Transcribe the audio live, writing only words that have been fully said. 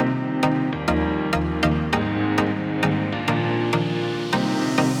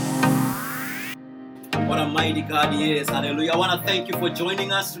mighty God He is. Hallelujah. I want to thank you for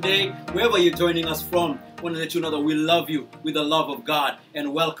joining us today, wherever you're joining us from. I want to let you know that we love you with the love of God.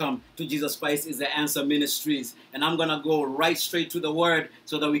 And welcome to Jesus Christ is the Answer Ministries. And I'm going to go right straight to the Word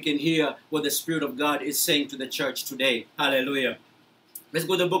so that we can hear what the Spirit of God is saying to the church today. Hallelujah. Let's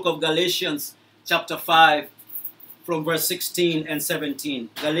go to the book of Galatians chapter 5 from verse 16 and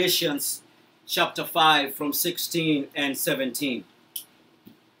 17. Galatians chapter 5 from 16 and 17.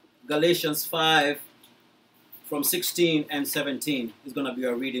 Galatians 5 from 16 and 17 is going to be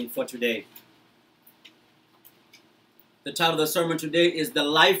our reading for today. The title of the sermon today is The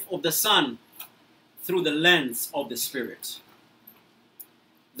Life of the Son Through the Lens of the Spirit.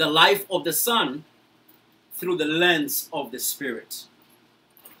 The Life of the Son Through the Lens of the Spirit.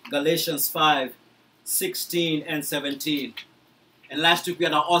 Galatians 5, 16 and 17. And last week we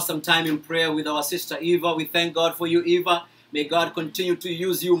had an awesome time in prayer with our sister Eva. We thank God for you, Eva. May God continue to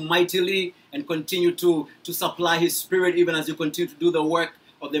use you mightily and continue to supply His Spirit even as you continue to do the work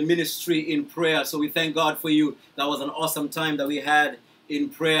of the ministry in prayer. So we thank God for you. That was an awesome time that we had in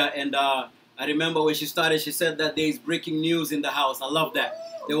prayer. And I remember when she started, she said that there is breaking news in the house. I love that.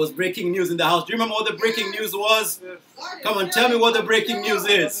 There was breaking news in the house. Do you remember what the breaking news was? Come on, tell me what the breaking news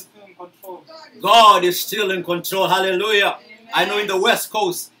is. God is still in control. Hallelujah. I know in the West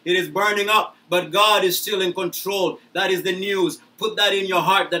Coast it is burning up, but God is still in control. That is the news. Put that in your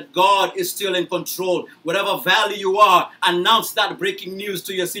heart that God is still in control. Whatever valley you are, announce that breaking news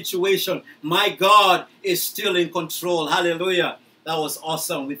to your situation. My God is still in control. Hallelujah. That was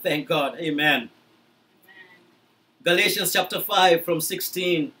awesome. We thank God. Amen. Galatians chapter 5 from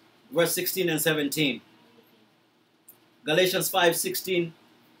 16, verse 16 and 17. Galatians 5, 16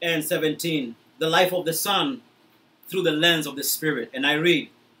 and 17. The life of the Son through the lens of the Spirit. And I read,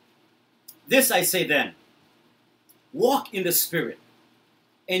 This I say then, walk in the Spirit,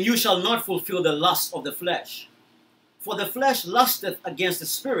 and you shall not fulfill the lust of the flesh. For the flesh lusteth against the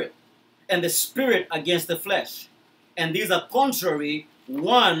Spirit, and the Spirit against the flesh. And these are contrary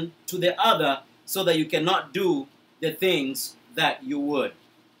one to the other, so that you cannot do the things that you would.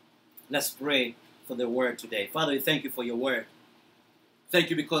 Let's pray for the word today. Father, we thank you for your word. Thank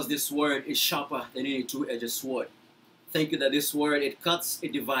you because this word is sharper than any two-edged sword. Thank you that this word, it cuts,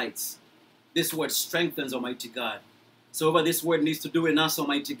 it divides. This word strengthens, Almighty God. So whatever this word needs to do in us,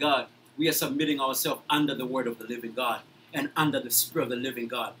 Almighty God, we are submitting ourselves under the word of the living God and under the Spirit of the living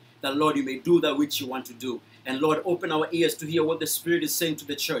God. That, Lord, you may do that which you want to do. And, Lord, open our ears to hear what the Spirit is saying to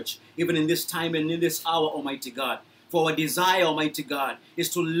the church, even in this time and in this hour, Almighty God. For our desire, Almighty God, is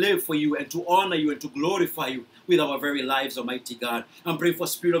to live for you and to honor you and to glorify you with our very lives, Almighty God. I'm praying for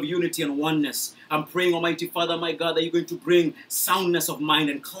spirit of unity and oneness. I'm praying, Almighty Father, my God, that you're going to bring soundness of mind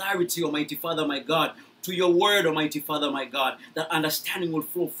and clarity, Almighty Father, my God, to your word, Almighty Father, my God, that understanding will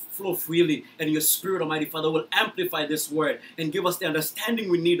flow freely, and your Spirit, Almighty Father, will amplify this word and give us the understanding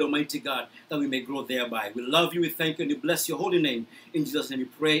we need, Almighty God, that we may grow thereby. We love you, we thank you, and we bless your holy name. In Jesus' name we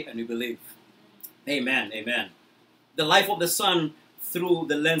pray and we believe. Amen, amen. The life of the Son through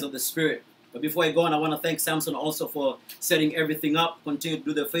the lens of the Spirit. But before I go on, I want to thank Samson also for setting everything up, continue to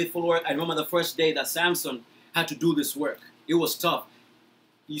do the faithful work. I remember the first day that Samson had to do this work. It was tough.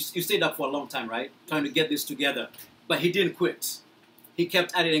 You stayed up for a long time, right? Trying to get this together. But he didn't quit. He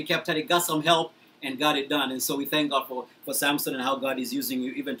kept at it and kept at it, got some help, and got it done. And so we thank God for Samson and how God is using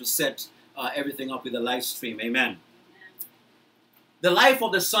you even to set everything up with the live stream. Amen. The life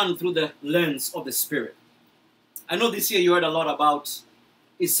of the Son through the lens of the Spirit. I know this year you heard a lot about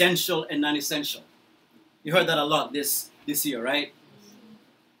essential and non-essential. You heard that a lot this year, right?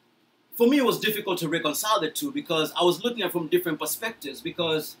 For me, it was difficult to reconcile the two because I was looking at it from different perspectives.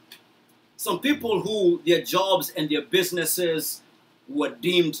 Because some people who their jobs and their businesses were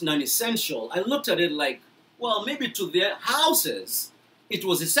deemed non-essential, I looked at it like, well, maybe to their houses it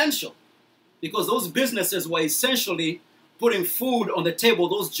was essential. Because those businesses were essentially putting food on the table.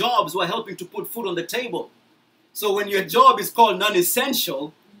 Those jobs were helping to put food on the table. So when your job is called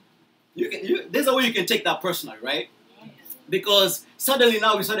non-essential, there's a way you can take that personally, right? Because suddenly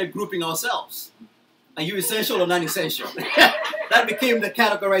now we started grouping ourselves. Are you essential or non-essential? That became the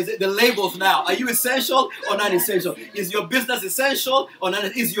categorization, the labels now. Are you essential or non-essential? Is your business essential or non?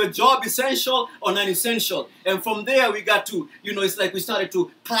 Is your job essential or non-essential? And from there we got to, it's like we started to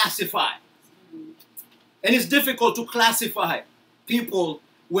classify. And it's difficult to classify people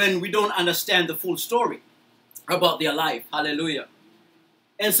when we don't understand the full story about their life. Hallelujah.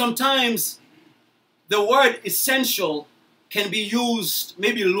 And sometimes the word essential can be used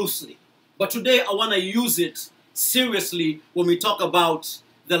maybe loosely. But today I want to use it seriously when we talk about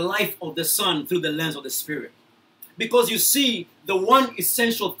the life of the Son through the lens of the Spirit. Because you see, the one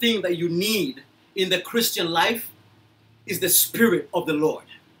essential thing that you need in the Christian life is the Spirit of the Lord.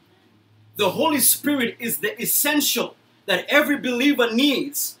 The Holy Spirit is the essential that every believer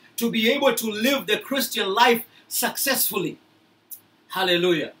needs to be able to live the Christian life successfully.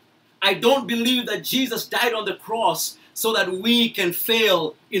 Hallelujah. I don't believe that Jesus died on the cross so that we can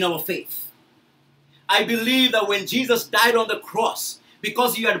fail in our faith. I believe that when Jesus died on the cross,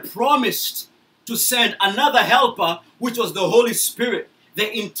 because he had promised to send another helper, which was the Holy Spirit,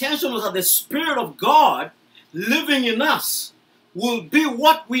 the intention was that the Spirit of God living in us will be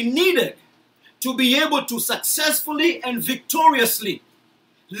what we needed to be able to successfully and victoriously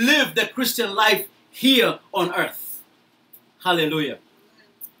live the Christian life here on earth. Hallelujah.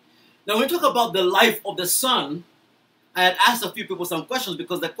 Now, when we talk about the life of the Son, I had asked a few people some questions,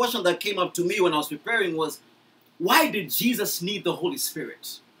 because the question that came up to me when I was preparing was, why did Jesus need the Holy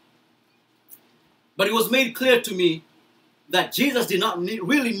Spirit? But it was made clear to me that Jesus did not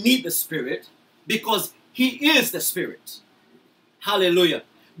really need the Spirit, because he is the Spirit. Hallelujah.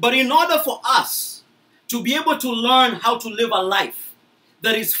 But in order for us to be able to learn how to live a life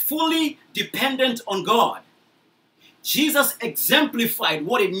that is fully dependent on God, Jesus exemplified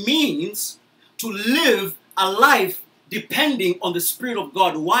what it means to live a life depending on the Spirit of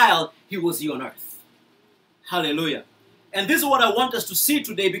God while he was here on earth. Hallelujah. And this is what I want us to see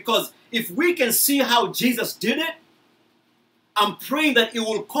today, because if we can see how Jesus did it, I'm praying that it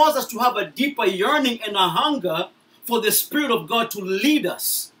will cause us to have a deeper yearning and a hunger for the Spirit of God to lead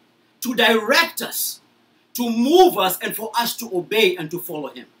us, to direct us, to move us, and for us to obey and to follow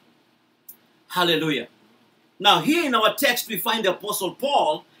him. Hallelujah. Now, here in our text, we find the Apostle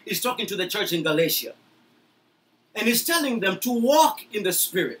Paul is talking to the church in Galatia. And he's telling them to walk in the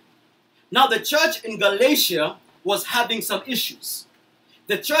Spirit. Now, the church in Galatia was having some issues.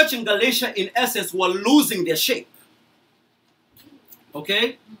 The church in Galatia, in essence, were losing their shape.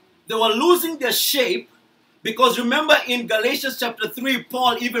 Okay? They were losing their shape because, remember, in Galatians chapter 3,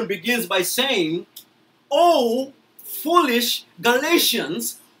 Paul even begins by saying, "Oh, foolish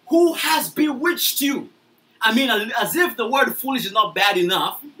Galatians, who has bewitched you?" I mean, as if the word foolish is not bad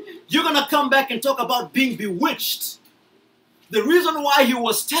enough, you're going to come back and talk about being bewitched. The reason why he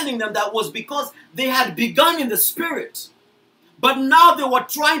was telling them that was because they had begun in the Spirit, but now they were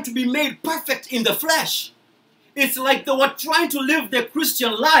trying to be made perfect in the flesh. It's like they were trying to live their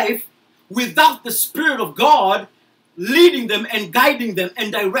Christian life without the Spirit of God leading them and guiding them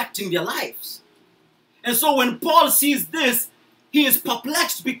and directing their lives. And so when Paul sees this, he is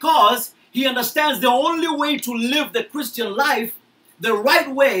perplexed, because he understands the only way to live the Christian life the right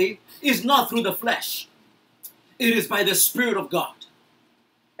way is not through the flesh. It is by the Spirit of God.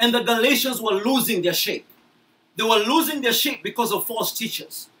 And the Galatians were losing their shape. They were losing their shape because of false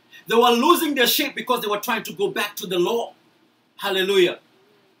teachers. They were losing their shape because they were trying to go back to the law. Hallelujah.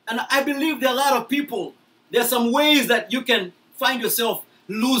 And I believe there are a lot of people, there are some ways that you can find yourself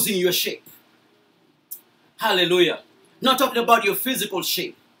losing your shape. Hallelujah. Not talking about your physical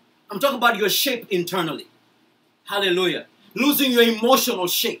shape. I'm talking about your shape internally. Hallelujah. Losing your emotional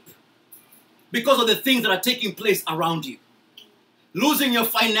shape because of the things that are taking place around you. Losing your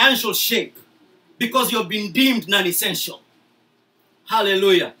financial shape because you've been deemed non-essential.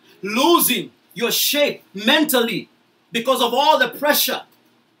 Hallelujah. Losing your shape mentally because of all the pressure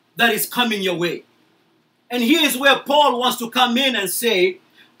that is coming your way. And here is where Paul wants to come in and say,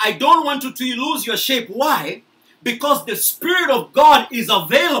 I don't want you to lose your shape. Why? Because the Spirit of God is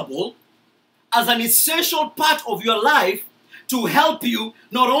available as an essential part of your life to help you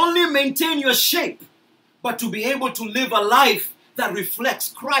not only maintain your shape, but to be able to live a life that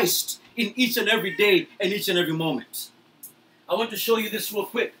reflects Christ in each and every day and each and every moment. I want to show you this real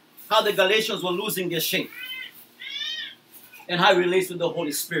quick, how the Galatians were losing their shape and how it relates with the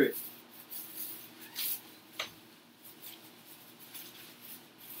Holy Spirit.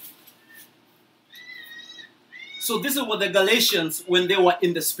 So this is what the Galatians, when they were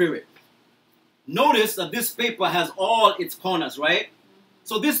in the Spirit. Notice that this paper has all its corners, right?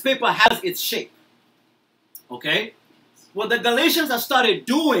 So this paper has its shape. Okay? What the Galatians have started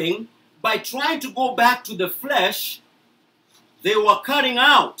doing by trying to go back to the flesh, they were cutting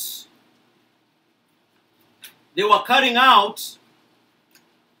out. They were cutting out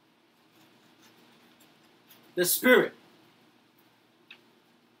the Spirit.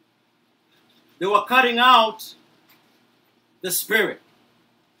 They were cutting out the Spirit.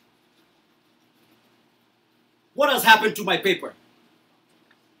 What has happened to my paper?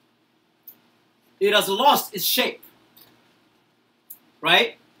 It has lost its shape.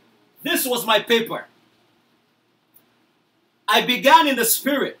 Right? This was my paper. I began in the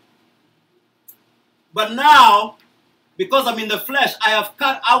Spirit. But now, because I'm in the flesh, I have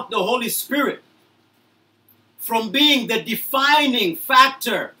cut out the Holy Spirit. from being the defining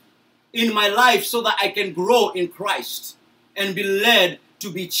factor in my life so that I can grow in Christ and be led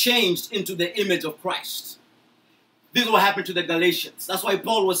to be changed into the image of Christ. This is what happened to the Galatians. That's why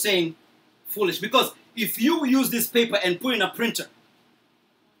Paul was saying foolish. Because if you use this paper and put in a printer,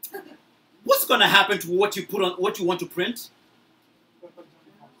 what's going to happen to what you put on, what you want to print?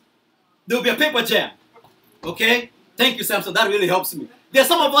 There will be a paper jam. Okay? Thank you, Samson. That really helps me. There are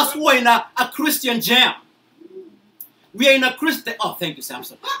some of us who are in a Christian jam. We are in a Christian... Oh, thank you,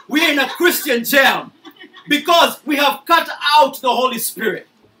 Samson. We are in a Christian jam because we have cut out the Holy Spirit.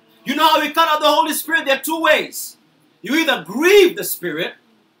 You know how we cut out the Holy Spirit? There are two ways. You either grieve the Spirit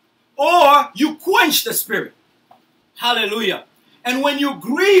or you quench the Spirit. Hallelujah. And when you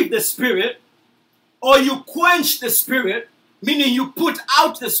grieve the Spirit or you quench the Spirit, meaning you put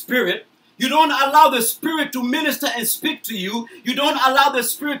out the Spirit, you don't allow the Spirit to minister and speak to you, you don't allow the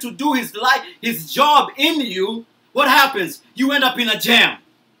Spirit to do his job in you, what happens? You end up in a jam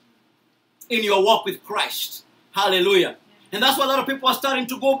in your walk with Christ. Hallelujah. And that's why a lot of people are starting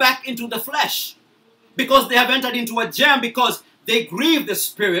to go back into the flesh. Because they have entered into a jam, because they grieve the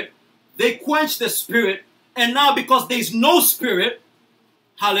Spirit, they quench the Spirit, and now because there is no Spirit,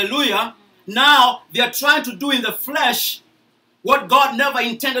 hallelujah, now they are trying to do in the flesh what God never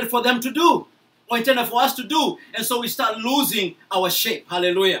intended for them to do, or intended for us to do. And so we start losing our shape.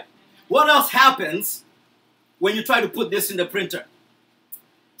 Hallelujah. What else happens when you try to put this in the printer?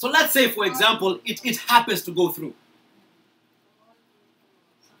 So let's say, for example, it happens to go through.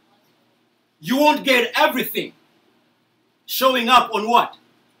 You won't get everything showing up on what?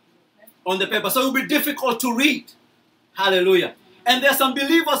 On the paper. So it will be difficult to read. Hallelujah. And there are some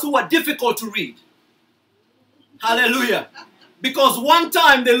believers who are difficult to read. Hallelujah. Because one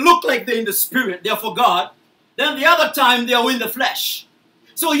time they look like they're in the Spirit, they're for God. Then the other time they are in the flesh.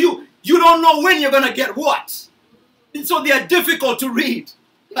 So you don't know when you're going to get what. And so they are difficult to read.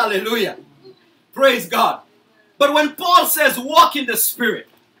 Hallelujah. Praise God. But when Paul says walk in the Spirit,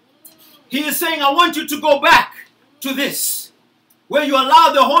 he is saying, I want you to go back to this, where you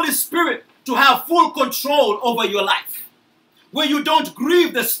allow the Holy Spirit to have full control over your life, where you don't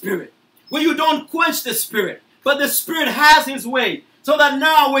grieve the Spirit, where you don't quench the Spirit, but the Spirit has His way, so that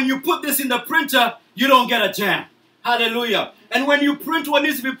now when you put this in the printer, you don't get a jam. Hallelujah. And when you print what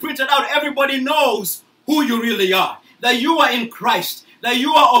needs to be printed out, everybody knows who you really are, that you are in Christ, that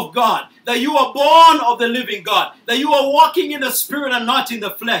you are of God, that you are born of the living God, that you are walking in the Spirit and not in the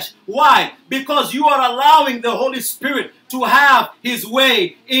flesh. Why? Because you are allowing the Holy Spirit to have His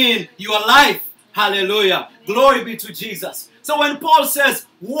way in your life. Hallelujah. Glory be to Jesus. So when Paul says,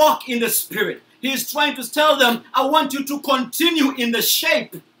 walk in the Spirit, he is trying to tell them, I want you to continue in the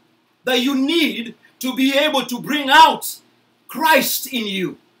shape that you need to be able to bring out Christ in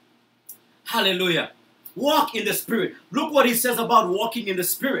you. Hallelujah. Walk in the Spirit. Look what he says about walking in the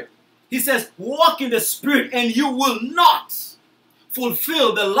Spirit. He says, walk in the Spirit and you will not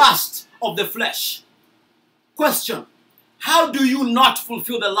fulfill the lust of the flesh. Question. How do you not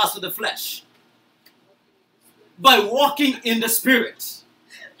fulfill the lust of the flesh? By walking in the Spirit.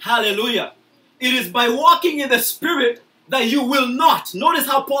 Hallelujah. It is by walking in the Spirit that you will not. Notice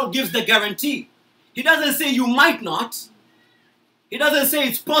how Paul gives the guarantee. He doesn't say you might not. He doesn't say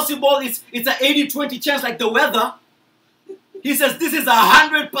it's possible, it's an 80-20 chance like the weather. He says this is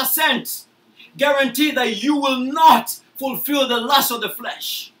 100% guarantee that you will not fulfill the lust of the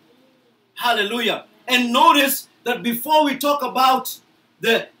flesh. Hallelujah. And notice that before we talk about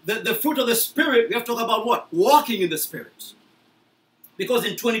the fruit of the Spirit, we have to talk about what? Walking in the Spirit. Because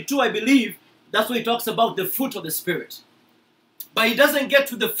in 22, I believe, that's where he talks about the fruit of the Spirit. But he doesn't get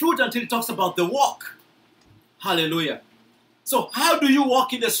to the fruit until he talks about the walk. Hallelujah. So how do you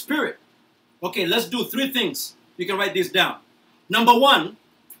walk in the Spirit? Okay, let's do 3 things. You can write this down. Number 1,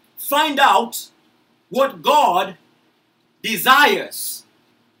 find out what God desires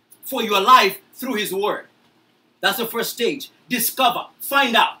for your life through His Word. That's the first stage. Discover.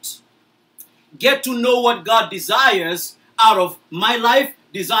 Find out. Get to know what God desires out of my life,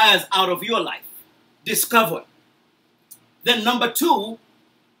 desires out of your life. Discover. Then number 2,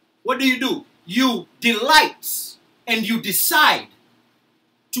 what do? You delight and you decide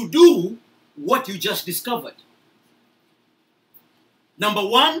to do what you just discovered. Number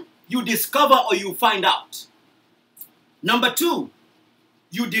 1, you discover or you find out. Number 2,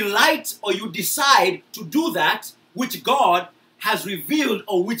 you delight or you decide to do that which God has revealed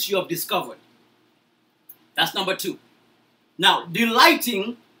or which you have discovered. That's number 2. Now,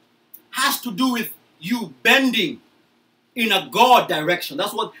 delighting has to do with you bending in a God direction.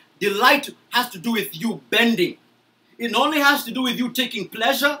 That's what delight has to do with, you bending. It only has to do with you taking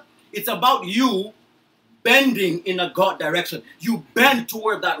pleasure. It's about you bending in a God direction. You bend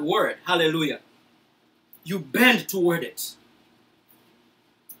toward that word. Hallelujah. You bend toward it.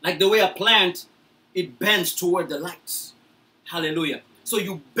 Like the way a plant, it bends toward the lights. Hallelujah. So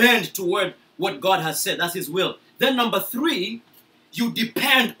you bend toward what God has said. That's his will. Then number 3, you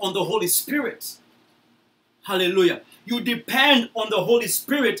depend on the Holy Spirit. Hallelujah. You depend on the Holy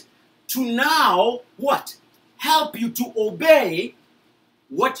Spirit to now, what? Help you to obey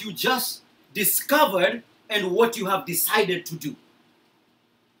what you just discovered and what you have decided to do.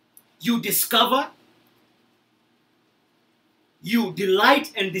 You discover, you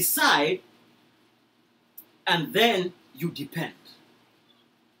delight and decide, and then you depend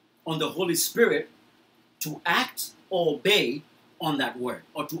on the Holy Spirit to act or obey on that word,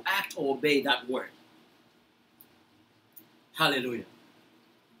 or to act or obey that word. Hallelujah.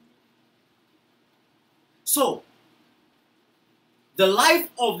 So, the life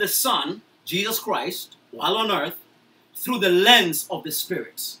of the Son, Jesus Christ, while on earth, through the lens of the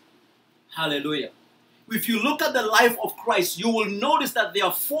Spirit. Hallelujah. If you look at the life of Christ, you will notice that there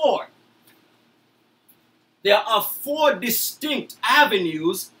are four distinct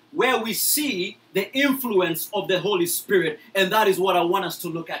avenues where we see the influence of the Holy Spirit, and that is what I want us to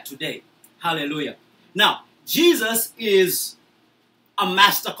look at today. Hallelujah. Now, Jesus is a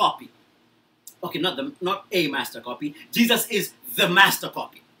master copy. Okay, not a master copy. Jesus is the master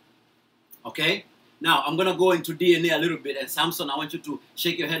copy. Okay? Now, I'm going to go into DNA a little bit, and Samson, I want you to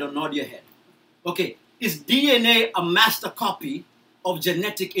shake your head or nod your head. Okay, is DNA a master copy of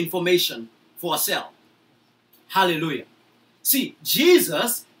genetic information for a cell? Hallelujah. See,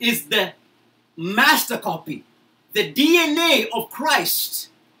 Jesus is the master copy. The DNA of Christ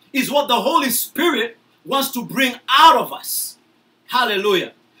is what the Holy Spirit wants to bring out of us.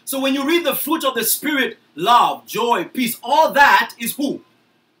 Hallelujah. So when you read the fruit of the Spirit, love, joy, peace, all that is who?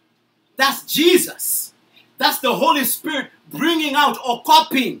 That's Jesus. That's the Holy Spirit bringing out or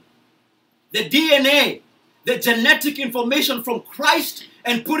copying the DNA, the genetic information from Christ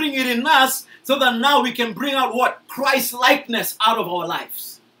and putting it in us so that now we can bring out what? Christ-likeness out of our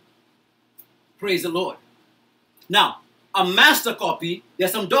lives. Praise the Lord. Now, a master copy, there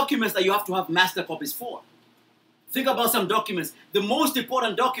are some documents that you have to have master copies for. Think about some documents. The most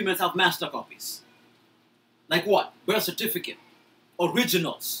important documents have master copies. Like what? Birth certificate.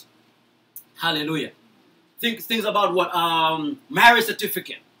 Originals. Hallelujah. Things about what? Marriage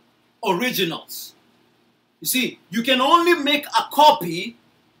certificate. Originals. You see, you can only make a copy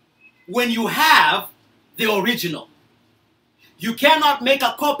when you have the original. You cannot make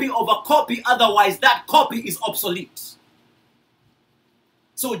a copy of a copy, otherwise that copy is obsolete.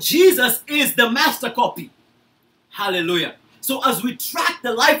 So Jesus is the master copy. Hallelujah. So as we track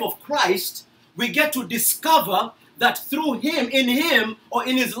the life of Christ, we get to discover that through him, in him, or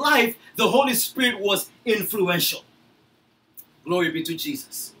in his life, the Holy Spirit was influential. Glory be to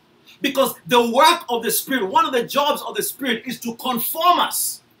Jesus. Because the work of the Spirit, one of the jobs of the Spirit is to conform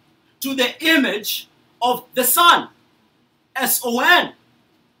us to the image of the Son. S-O-N.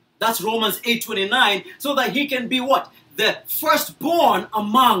 That's Romans 8:29. So that he can be what? The firstborn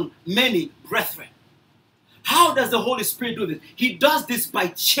among many brethren. How does the Holy Spirit do this? He does this by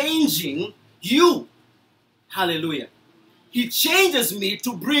changing you. Hallelujah. He changes me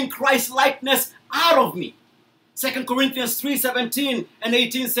to bring Christ-likeness out of me. 2 Corinthians 3:17 and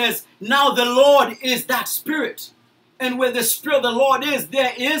 18 says, now the Lord is that Spirit. And where the Spirit of the Lord is,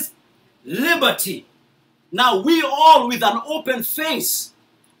 there is liberty. Now we all with an open face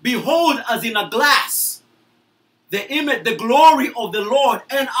behold as in a glass the image, the glory of the Lord,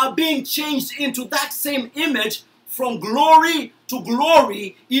 and are being changed into that same image from glory to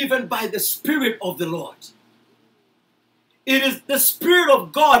glory, even by the Spirit of the Lord. It is the Spirit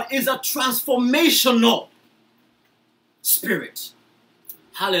of God is a transformational Spirit.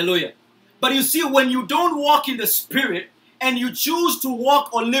 Hallelujah. But you see, when you don't walk in the Spirit and you choose to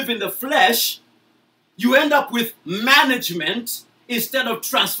walk or live in the flesh, you end up with management instead of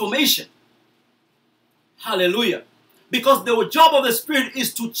transformation. Hallelujah. Because the job of the Spirit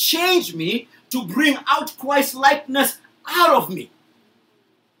is to change me, to bring out Christ-likeness out of me.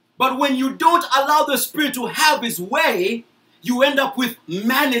 But when you don't allow the Spirit to have his way, you end up with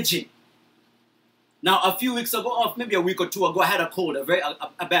managing. Now, a few weeks ago, or maybe a week or two ago, I had a cold,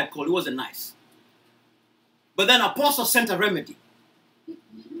 a bad cold. It wasn't nice. But then Apostle sent a remedy.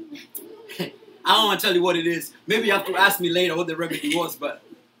 I don't want to tell you what it is. Maybe you have to ask me later what the remedy was, but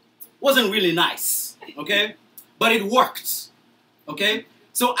it wasn't really nice, okay? But it worked, okay?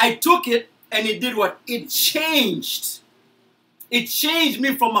 So I took it, and it did what? It changed. It changed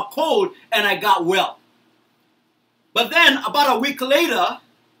me from a cold, and I got well. But then, about a week later,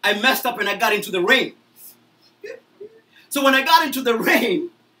 I messed up and I got into the rain. So when I got into the rain,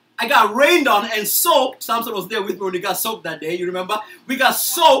 I got rained on and soaked. Samson was there with me when we got soaked that day. You remember? We got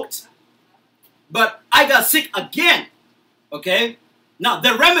soaked, but I got sick again. Okay? Now,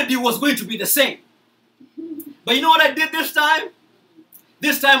 the remedy was going to be the same. But you know what I did this time?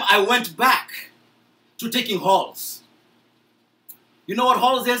 This time I went back to taking Halls. You know what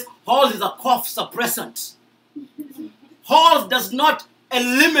Halls is? Halls is a cough suppressant. Halls does not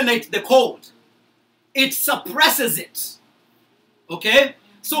eliminate the cold. It suppresses it. Okay?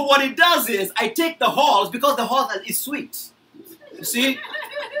 So what it does is, I take the Halls, because the Halls is sweet. You see?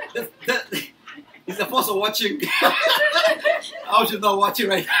 Is the apostle watching? I was not watching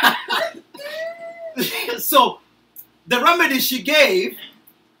right now. So, the remedy she gave,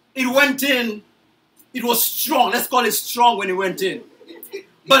 it went in, it was strong. Let's call it strong when it went in.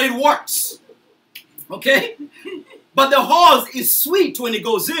 But it works. Okay? But the Halls is sweet when it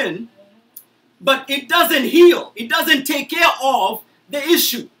goes in, but it doesn't heal. It doesn't take care of the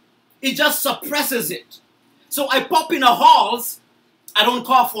issue. It just suppresses it. So I pop in a Halls, I don't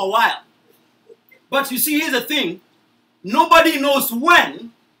cough for a while. But you see, here's the thing. Nobody knows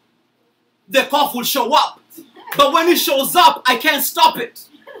when the cough will show up. But when it shows up, I can't stop it.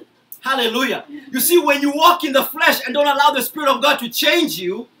 Hallelujah. You see, when you walk in the flesh and don't allow the Spirit of God to change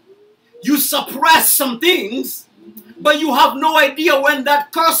you, you suppress some things, but you have no idea when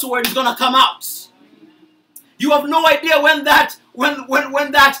that curse word is going to come out. You have no idea when that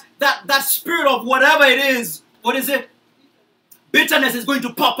spirit of whatever it is, what is it? Bitterness is going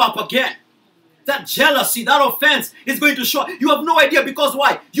to pop up again. That jealousy, that offense is going to show. You have no idea, because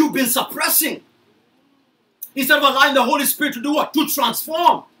why? You've been suppressing. Instead of allowing the Holy Spirit to do what? To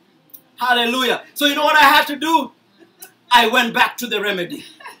transform. Hallelujah. So you know what I had to do? I went back to the remedy.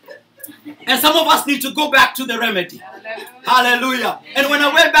 And some of us need to go back to the remedy. Hallelujah. And when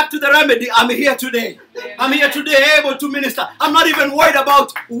I went back to the remedy, I'm here today. I'm here today able to minister. I'm not even worried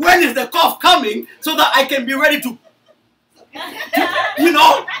about when is the cough coming, so that I can be ready to you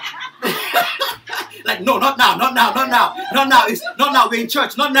know. Like, no, not now, not now, not now, not now. It's not now. We're in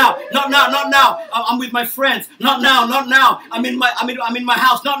church. Not now, not now, not now. I'm with my friends. Not now, not now. I'm in my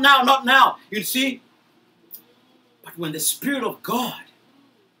house. Not now, not now. You see? But when the Spirit of God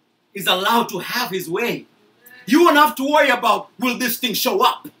is allowed to have His way, you won't have to worry about, will this thing show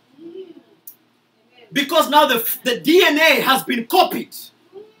up? Because now the DNA has been copied.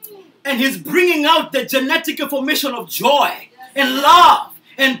 And He's bringing out the genetic information of joy and love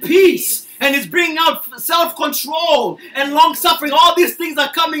and peace. And He's bringing out self-control and long-suffering. All these things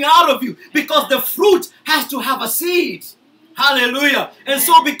are coming out of you because the fruit has to have a seed. Hallelujah. And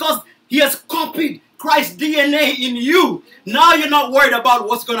so because He has copied Christ's DNA in you, now you're not worried about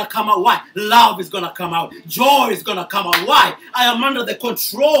what's going to come out. Why? Love is going to come out. Joy is going to come out. Why? I am under the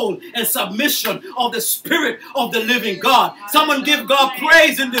control and submission of the Spirit of the living God. Someone give God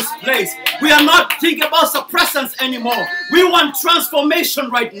praise in this place. We are not thinking about suppressants anymore. We want transformation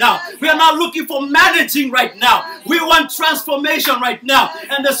right now. We are not looking for managing right now. We want transformation right now.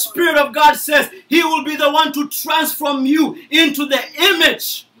 And the Spirit of God says He will be the one to transform you into the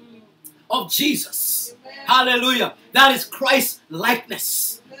image of Jesus. Hallelujah. That is Christ's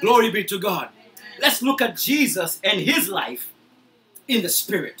likeness. Glory be to God. Let's look at Jesus and His life in the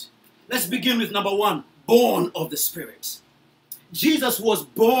Spirit. Let's begin with number one, born of the Spirit. Jesus was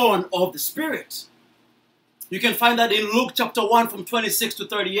born of the Spirit. You can find that in Luke chapter 1 from 26 to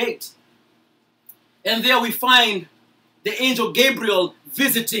 38. And there we find the angel Gabriel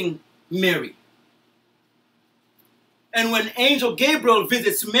visiting Mary. And when angel Gabriel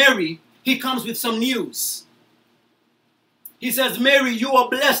visits Mary, he comes with some news. He says, Mary, you are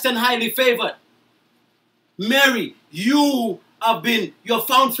blessed and highly favored. Mary, you have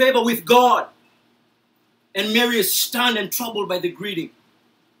found favor with God. And Mary is stunned and troubled by the greeting.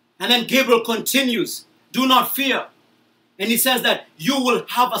 And then Gabriel continues, do not fear. And he says that you will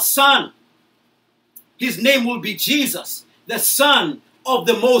have a son. His name will be Jesus, the Son of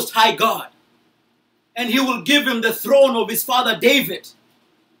the Most High God. And He will give him the throne of his father David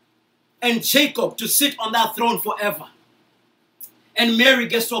and Jacob to sit on that throne forever. And Mary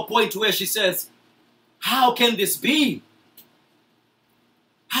gets to a point where she says, how can this be?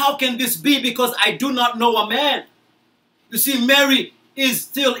 How can this be? Because I do not know a man. You see, Mary is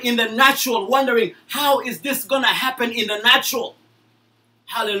still in the natural, wondering, how is this going to happen in the natural?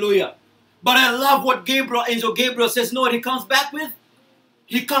 Hallelujah. But I love what angel Gabriel says. Know what he comes back with?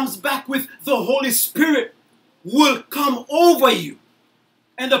 He comes back with the Holy Spirit will come over you.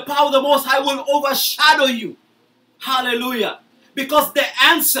 And the power of the Most High will overshadow you. Hallelujah. Because the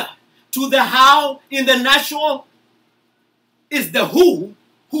answer to the how in the natural is the who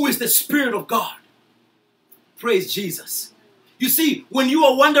is the Spirit of God. Praise Jesus. You see, when you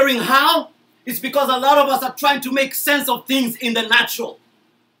are wondering how, it's because a lot of us are trying to make sense of things in the natural.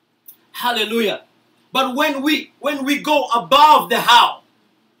 Hallelujah. But when we go above the how,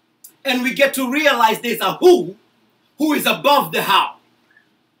 and we get to realize there's a who is above the how,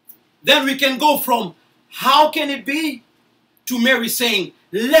 then we can go from how can it be to Mary saying,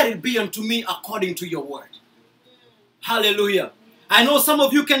 let it be unto me according to your word. Hallelujah. I know some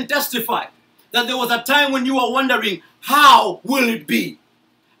of you can testify that there was a time when you were wondering, how will it be?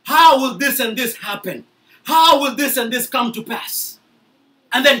 How will this and this happen? How will this and this come to pass?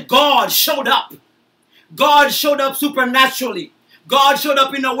 And then God showed up. God showed up supernaturally. God showed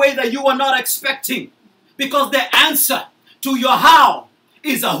up in a way that you were not expecting. Because the answer to your how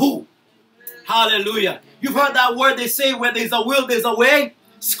is a who. Hallelujah. You've heard that word they say, where there's a will, there's a way.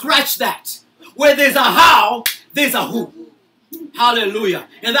 Scratch that. Where there's a how, there's a who. Hallelujah.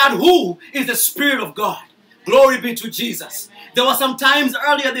 And that who is the Spirit of God. Glory be to Jesus. There were some times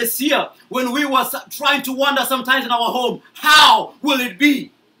earlier this year when we were trying to wonder sometimes in our home, how will it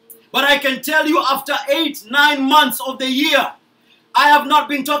be? But I can tell you after 8-9 months of the year, I have not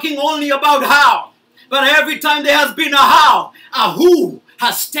been talking only about how, but every time there has been a how, a who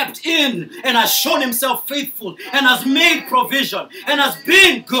has stepped in and has shown himself faithful and has made provision and has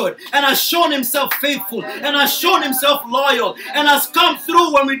been good and has shown himself faithful and has shown himself loyal and has come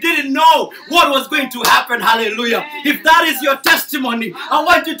through when we didn't know what was going to happen. Hallelujah. If that is your testimony, I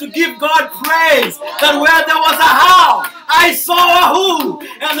want you to give God praise that where there was a how, I saw a who,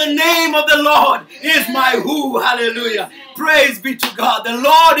 and the name of the Lord is my who. Hallelujah. Praise be to God. The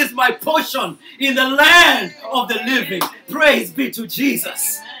Lord is my portion in the land of the living. Praise be to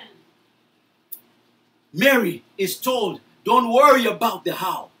Jesus. Mary is told, don't worry about the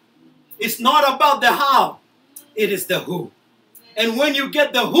how. It's not about the how. It is the who. And when you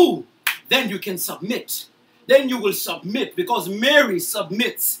get the who, then you can submit. Then you will submit because Mary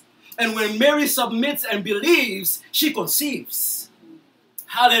submits. And when Mary submits and believes, she conceives.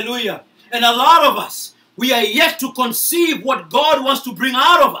 Hallelujah. And a lot of us, we are yet to conceive what God wants to bring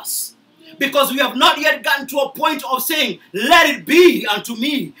out of us. Because we have not yet gotten to a point of saying, let it be unto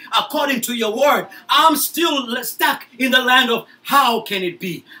me according to your word. I'm still stuck in the land of how can it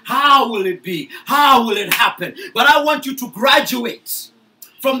be? How will it be? How will it happen? But I want you to graduate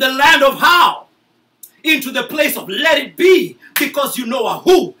from the land of how into the place of let it be, because you know a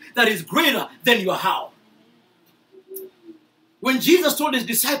who that is greater than your how. When Jesus told his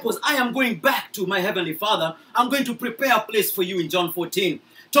disciples, I am going back to my heavenly Father, I'm going to prepare a place for you in John 14.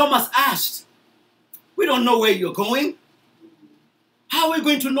 Thomas asked, we don't know where you're going. How are we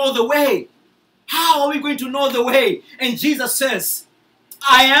going to know the way? How are we going to know the way? And Jesus says,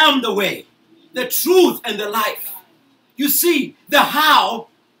 I am the way, the truth, and the life. You see, the how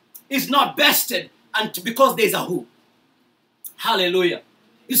is not bested because there's a who. Hallelujah.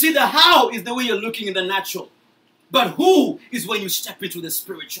 You see, the how is the way you're looking in the natural. But who is when you step into the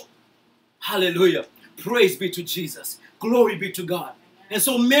spiritual. Hallelujah. Praise be to Jesus. Glory be to God. And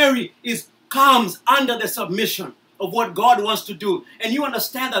so Mary comes under the submission of what God wants to do. And you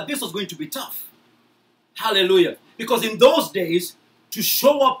understand that this was going to be tough. Hallelujah. Because in those days, to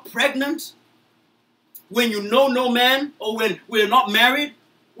show up pregnant when you know no man or when we're not married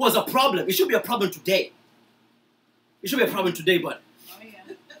was a problem. It should be a problem today. It should be a problem today, but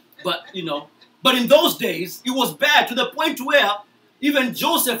you know. But in those days, it was bad to the point where even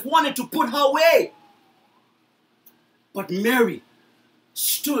Joseph wanted to put her away. But Mary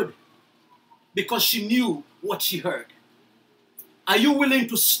stood because she knew what she heard. Are you willing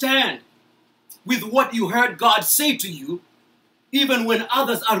to stand with what you heard God say to you, even when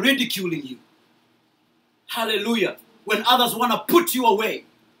others are ridiculing you? Hallelujah. When others want to put you away.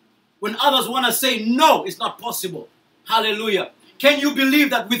 When others want to say, no, it's not possible. Hallelujah. Can you believe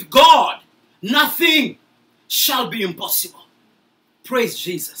that with God, nothing shall be impossible? Praise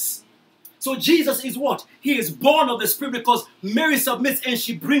Jesus. So Jesus is what? He is born of the Spirit because Mary submits and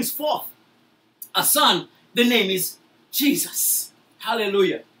she brings forth a son. The name is Jesus.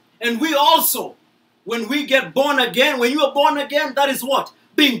 Hallelujah. And we also, when we get born again, when you are born again, that is what?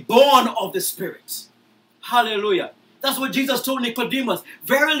 Being born of the Spirit. Hallelujah. That's what Jesus told Nicodemus.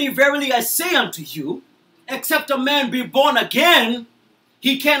 Verily, verily, I say unto you, except a man be born again,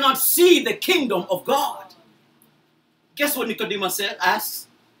 he cannot see the kingdom of God. Guess what Nicodemus asks?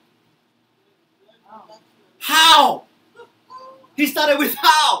 How? He started with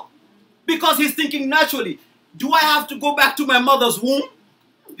how. Because he's thinking naturally. Do I have to go back to my mother's womb?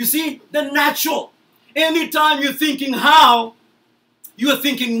 You see, the natural. Anytime you're thinking how, you're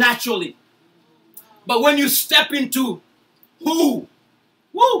thinking naturally. But when you step into who,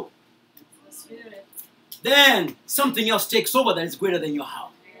 woo, then something else takes over that is greater than your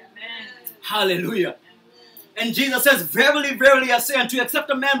house. Amen. Hallelujah. And Jesus says, verily, verily, I say unto you, except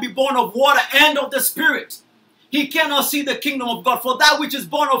a man be born of water and of the Spirit, he cannot see the kingdom of God. For that which is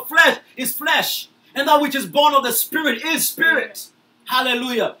born of flesh is flesh, and that which is born of the Spirit is spirit.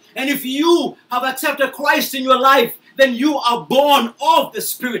 Hallelujah. And if you have accepted Christ in your life, then you are born of the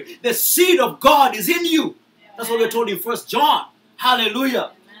Spirit. The seed of God is in you. That's what we're told in 1 John.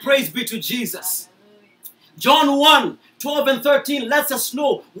 Hallelujah. Praise be to Jesus. John 1, 12 and 13 lets us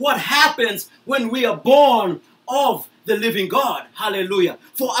know what happens when we are born of the living God. Hallelujah.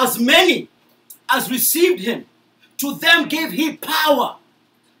 For as many as received him, to them gave he power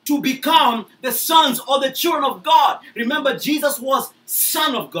to become the sons or the children of God. Remember, Jesus was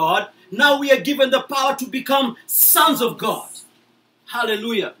Son of God. Now we are given the power to become sons of God.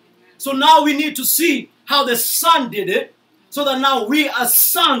 Hallelujah. So now we need to see how the Son did it, so that now we as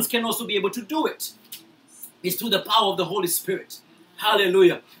sons can also be able to do it. It's through the power of the Holy Spirit.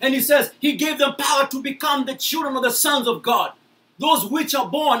 Hallelujah. And he says he gave them power to become the children of the sons of God. Those which are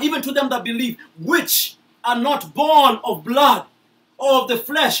born, even to them that believe, which are not born of blood, or of the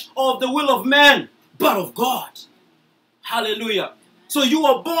flesh, or of the will of man, but of God. Hallelujah. So you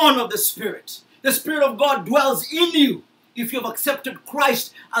are born of the Spirit. The Spirit of God dwells in you if you have accepted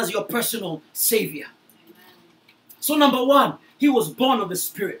Christ as your personal Savior. So number one, he was born of the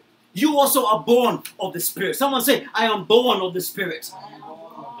Spirit. You also are born of the Spirit. Someone say, I am born of the Spirit.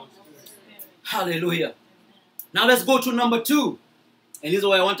 Hallelujah. Now let's go to number two. And this is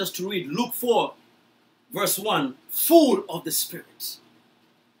what I want us to read. Luke 4, verse 1. Full of the Spirit.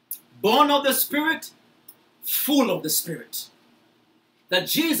 Born of the Spirit, full of the Spirit. That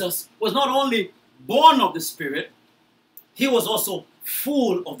Jesus was not only born of the Spirit, he was also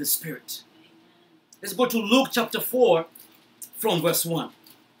full of the Spirit. Let's go to Luke chapter 4 from verse 1.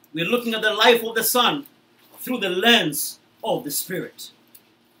 We're looking at the life of the Son through the lens of the Spirit.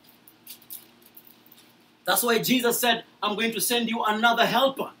 That's why Jesus said, I'm going to send you another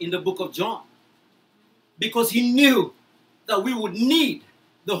helper in the book of John. Because he knew that we would need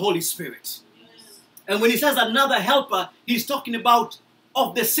the Holy Spirit. And when he says another helper, he's talking about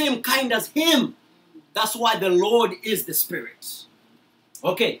of the same kind as him. That's why the Lord is the Spirit.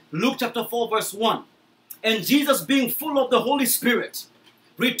 Okay, Luke chapter 4 verse 1. And Jesus, being full of the Holy Spirit,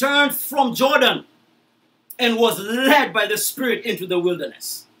 returned from Jordan and was led by the Spirit into the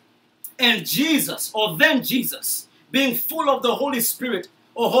wilderness. And Jesus, or then Jesus, being full of the Holy Spirit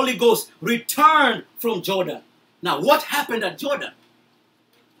or Holy Ghost, returned from Jordan. Now, what happened at Jordan?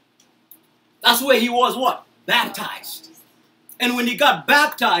 That's where he was what? Baptized. And when he got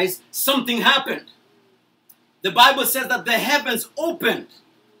baptized, something happened. The Bible says that the heavens opened.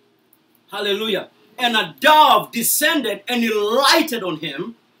 Hallelujah. And a dove descended and it lighted on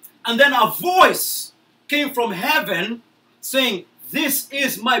him. And then a voice came from heaven saying, this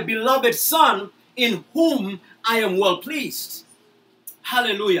is my beloved Son in whom I am well pleased.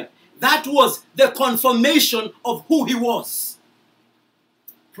 Hallelujah. That was the confirmation of who he was.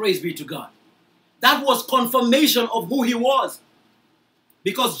 Praise be to God. That was confirmation of who he was.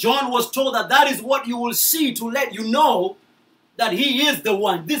 Because John was told that that is what you will see to let you know that he is the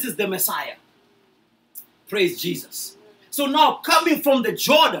one. This is the Messiah. Praise Jesus. So now coming from the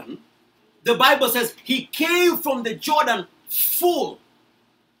Jordan, the Bible says he came from the Jordan full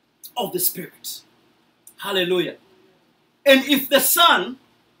of the Spirit. Hallelujah. And if the Son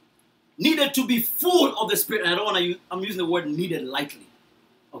needed to be full of the Spirit, and I don't want to use, I'm using the word needed lightly.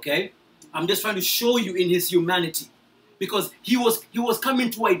 Okay? I'm just trying to show you in his humanity. Because he was coming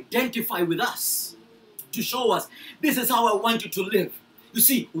to identify with us. To show us, this is how I want you to live. You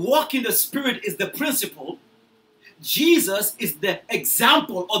see, walk in the Spirit is the principle. Jesus is the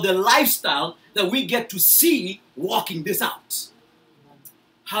example or the lifestyle that we get to see walking this out.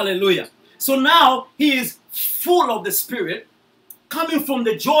 Hallelujah. So now he is full of the Spirit, coming from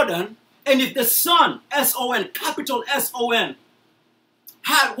the Jordan, and if the Son, S-O-N, capital S-O-N,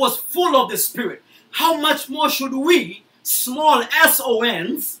 was full of the Spirit, how much more should we, small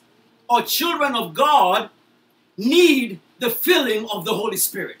S-O-Ns, or children of God, need the filling of the Holy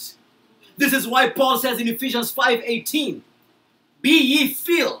Spirit? This is why Paul says in Ephesians 5:18, be ye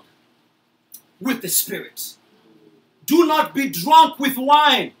filled with the Spirit. Do not be drunk with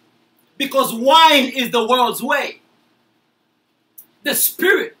wine, because wine is the world's way. The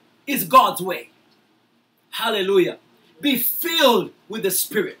Spirit is God's way. Hallelujah. Be filled with the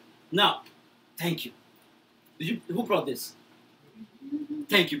Spirit. Now, thank you. Who brought this?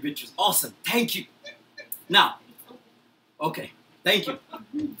 Thank you, Beatrice. Awesome. Thank you. Now, okay. Thank you.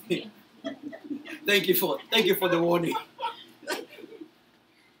 Thank you for the warning.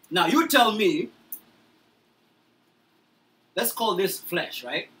 Now, you tell me, let's call this flesh,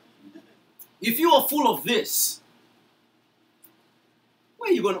 right? If you are full of this,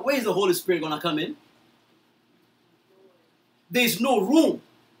 where is the Holy Spirit gonna come in? There's no room.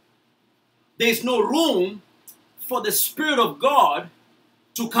 There's no room for the Spirit of God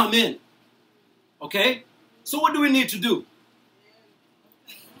to come in. Okay? So what do we need to do?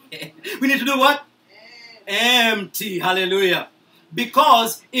 We need to do what? Empty. Hallelujah.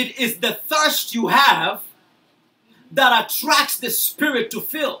 Because it is the thirst you have that attracts the Spirit to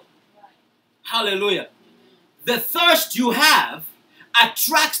fill. Hallelujah. The thirst you have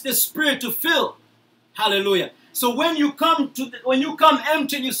attracts the Spirit to fill. Hallelujah. So when you come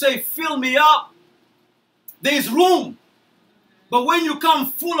empty and you say, fill me up, there's room. But when you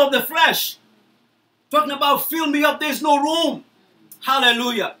come full of the flesh, talking about fill me up, there's no room.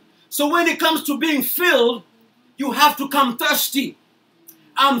 Hallelujah. So when it comes to being filled, you have to come thirsty.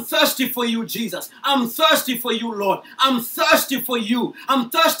 I'm thirsty for you, Jesus. I'm thirsty for you, Lord. I'm thirsty for you. I'm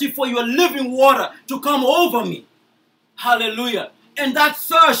thirsty for your living water to come over me. Hallelujah. And that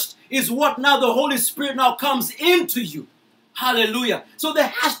thirst is what now the Holy Spirit now comes into you. Hallelujah. So there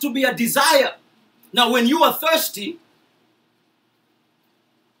has to be a desire. Now when you are thirsty,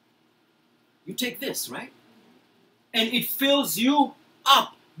 you take this, right? And it fills you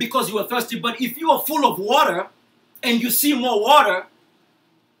up because you are thirsty. But if you are full of water and you see more water,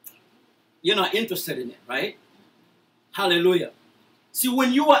 you're not interested in it, right? Hallelujah. See,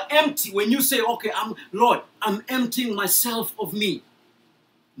 when you are empty, when you say, okay, Lord, I'm emptying myself of me.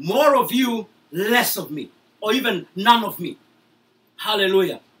 More of you, less of me. Or even none of me.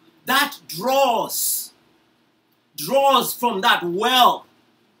 Hallelujah. That draws from that well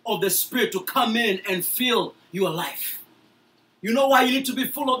of the Spirit to come in and fill your life. You know why you need to be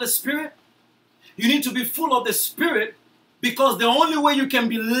full of the Spirit? You need to be full of the Spirit because the only way you can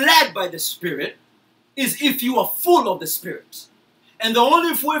be led by the Spirit is if you are full of the Spirit. And the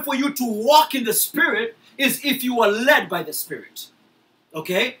only way for you to walk in the Spirit is if you are led by the Spirit.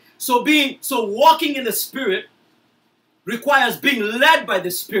 Okay? So walking in the Spirit requires being led by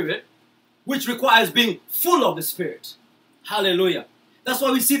the Spirit, which requires being full of the Spirit. Hallelujah. That's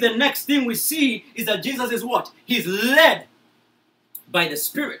why we see the next thing we see is that Jesus is what? He's led by the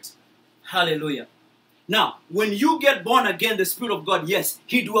Spirit. Hallelujah. Now, when you get born again, the Spirit of God, yes,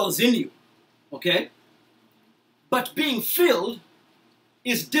 He dwells in you. Okay? But being filled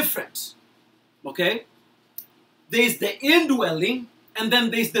is different. Okay? There's the indwelling and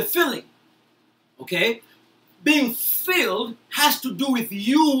then there's the filling. Okay? Being filled has to do with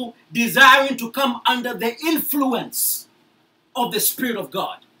you desiring to come under the influence of the Spirit of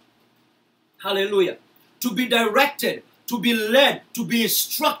God. Hallelujah. To be directed, to be led, to be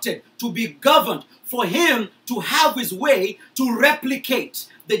instructed, to be governed, for Him to have His way, to replicate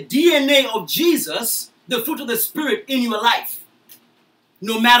the DNA of Jesus, the fruit of the Spirit in your life.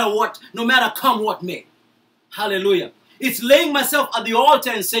 No matter what, no matter come what may. Hallelujah. It's laying myself at the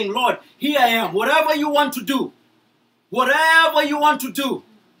altar and saying, Lord, here I am. Whatever you want to do. Whatever you want to do.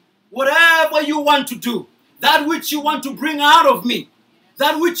 Whatever you want to do. That which you want to bring out of me.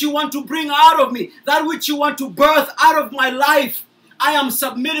 That which you want to bring out of me. That which you want to birth out of my life. I am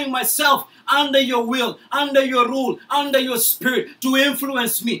submitting myself under your will, under your rule, under your Spirit to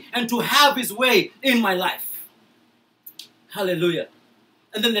influence me and to have His way in my life. Hallelujah.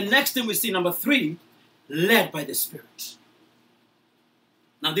 And then the next thing we see, number 3, led by the Spirit.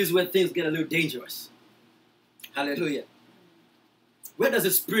 Now this is where things get a little dangerous. Hallelujah. Where does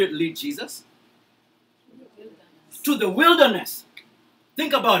the Spirit lead Jesus? To the wilderness.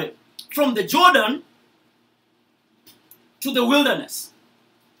 Think about it. From the Jordan to the wilderness.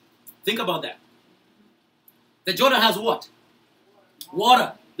 Think about that. The Jordan has what?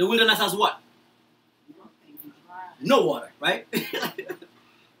 Water. The wilderness has what? No water, right?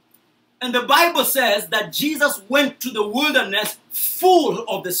 And the Bible says that Jesus went to the wilderness full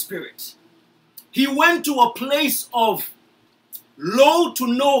of the Spirit. He went to a place of low to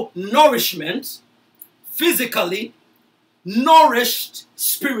no nourishment, physically, nourished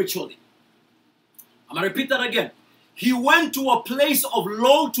spiritually. I'm going to repeat that again. He went to a place of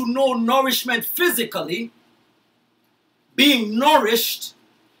low to no nourishment physically, being nourished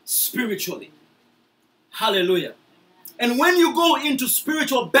spiritually. Hallelujah. And when you go into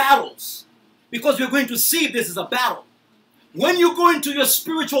spiritual battles, because we're going to see this as a battle, when you go into your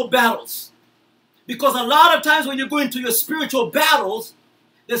spiritual battles, because a lot of times when you go into your spiritual battles,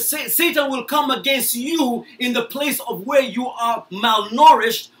 Satan will come against you in the place of where you are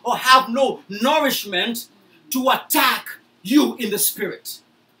malnourished or have no nourishment to attack you in the spirit.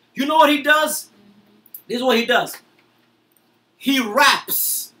 You know what he does? This is what he does. He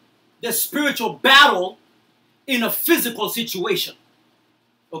wraps the spiritual battle in a physical situation.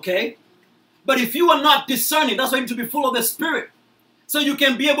 Okay? But if you are not discerning, that's why you need to be full of the Spirit. So you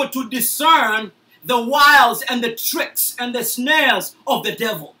can be able to discern the wiles and the tricks and the snares of the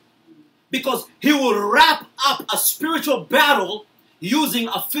devil. Because he will wrap up a spiritual battle using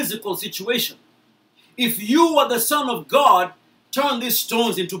a physical situation. If you are the Son of God, turn these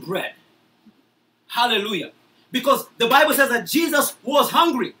stones into bread. Hallelujah. Because the Bible says that Jesus was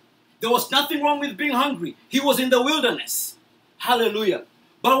hungry. There was nothing wrong with being hungry. He was in the wilderness. Hallelujah.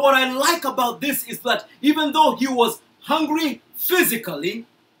 But what I like about this is that even though he was hungry physically,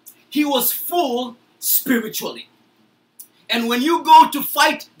 he was full spiritually. And when you go to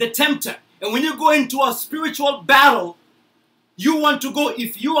fight the tempter, and when you go into a spiritual battle, you want to go,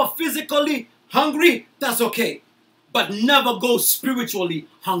 if you are physically hungry, that's okay. But never go spiritually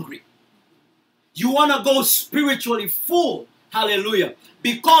hungry. You want to go spiritually full. Hallelujah.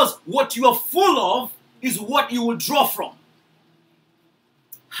 Because what you are full of is what you will draw from.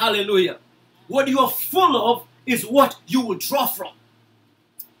 Hallelujah. What you are full of is what you will draw from.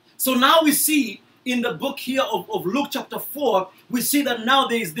 So now we see in the book here of Luke chapter 4, we see that now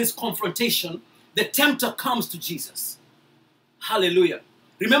there is this confrontation. The tempter comes to Jesus. Hallelujah.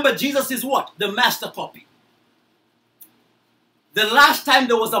 Remember, Jesus is what? The master copy. The last time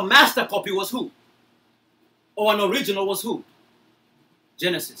there was a master copy was who? Or an original was who?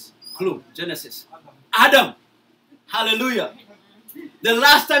 Genesis. Clue. Genesis. Adam. Hallelujah. The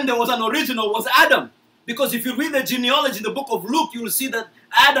last time there was an original was Adam. Because if you read the genealogy in the book of Luke, you will see that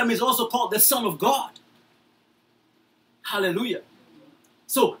Adam is also called the Son of God. Hallelujah.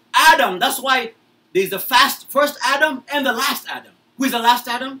 So Adam, that's why there is the first Adam and the last Adam. Who is the last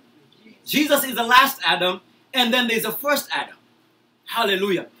Adam? Jesus is the last Adam, and then there's the first Adam.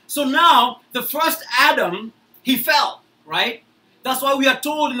 Hallelujah. So now, the first Adam, he fell, right? That's why we are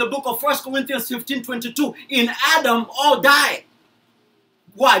told in the book of 1 Corinthians 15:22, in Adam all died.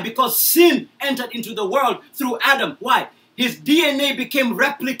 Why? Because sin entered into the world through Adam. Why? His DNA became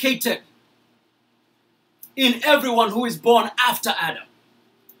replicated in everyone who is born after Adam.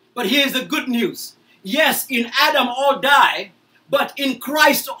 But here's the good news. Yes, in Adam all die, but in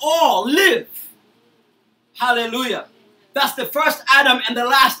Christ all live. Hallelujah. That's the first Adam and the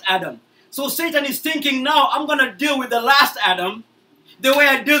last Adam. So Satan is thinking, now I'm going to deal with the last Adam the way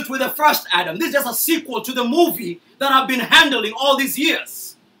I dealt with the first Adam. This is just a sequel to the movie that I've been handling all these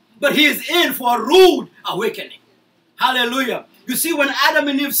years. But he is in for a rude awakening. Hallelujah. You see, when Adam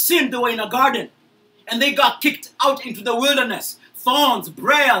and Eve sinned, they were in a garden. And they got kicked out into the wilderness. Thorns,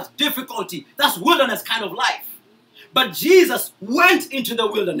 briars, difficulty. That's wilderness kind of life. But Jesus went into the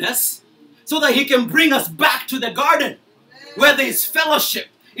wilderness so that he can bring us back to the garden where there is fellowship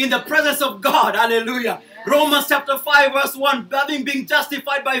in the presence of God. Hallelujah. Romans chapter 5 verse 1, having been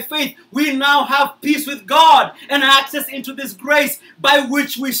justified by faith, we now have peace with God and access into this grace by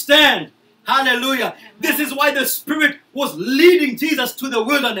which we stand. Hallelujah. This is why the Spirit was leading Jesus to the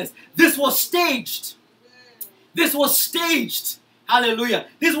wilderness. This was staged. This was staged. Hallelujah.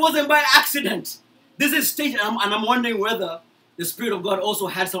 This wasn't by accident. This is staged. And I'm wondering whether the Spirit of God also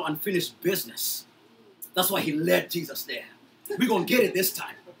had some unfinished business. That's why he led Jesus there. We're going to get it this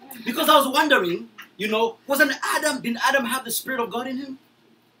time. Because I was wondering, didn't Adam have the Spirit of God in him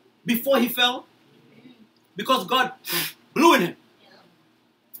before he fell? Because God blew in him.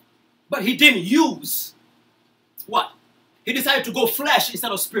 But he didn't use what? He decided to go flesh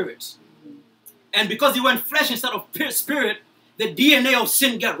instead of spirit. And because he went flesh instead of spirit, the DNA of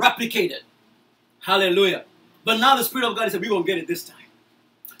sin got replicated. Hallelujah. But now the Spirit of God said, we're going to get it this time.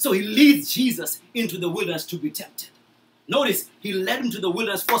 So he leads Jesus into the wilderness to be tempted. Notice, he led him to the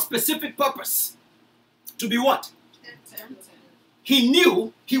wilderness for a specific purpose. To be what? Tempted. He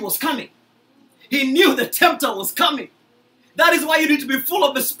knew he was coming. He knew the tempter was coming. That is why you need to be full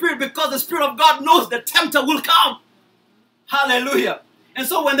of the Spirit, because the Spirit of God knows the tempter will come. Hallelujah. And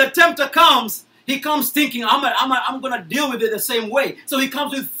so when the tempter comes, he comes thinking, I'm going to deal with it the same way. So he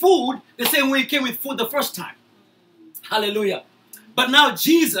comes with food the same way he came with food the first time. Hallelujah. But now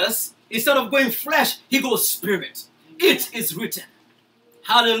Jesus, instead of going flesh, he goes spirit. It is written.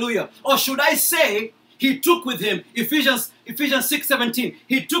 Hallelujah. Or should I say, he took with him, Ephesians 6:17,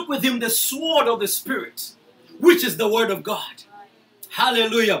 he took with him the sword of the Spirit, which is the word of God.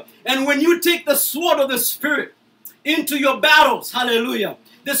 Hallelujah. And when you take the sword of the Spirit into your battles, hallelujah,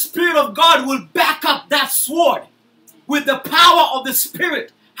 the Spirit of God will back up that sword with the power of the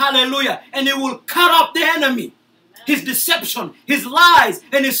Spirit. Hallelujah. And it will cut up the enemy. His deception, his lies,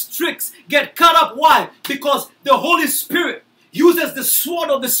 and his tricks get cut up. Why? Because the Holy Spirit uses the sword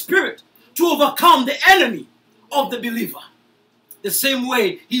of the Spirit to overcome the enemy of the believer. The same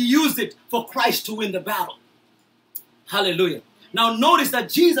way he used it for Christ to win the battle. Hallelujah. Now notice that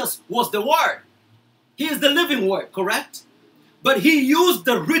Jesus was the Word. He is the living Word, correct? But he used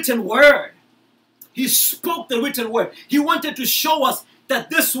the written Word. He spoke the written Word. He wanted to show us that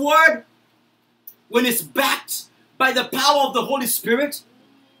this Word, when it's backed by the power of the Holy Spirit,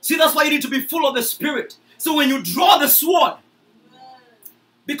 see, that's why you need to be full of the Spirit. So when you draw the sword,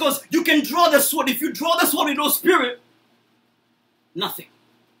 because you can draw the sword, if you draw the sword with no Spirit, nothing.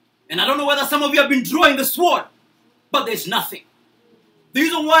 And I don't know whether some of you have been drawing the sword, but there's nothing. The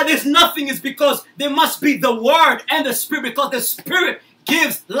reason why there's nothing is because there must be the Word and the Spirit, because the Spirit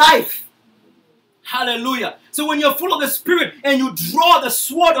gives life. Hallelujah. So when you're full of the Spirit and you draw the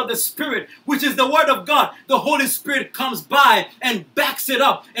sword of the Spirit, which is the Word of God, the Holy Spirit comes by and backs it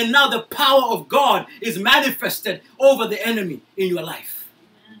up. And now the power of God is manifested over the enemy in your life.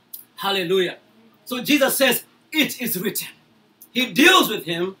 Hallelujah. So Jesus says, it is written. He deals with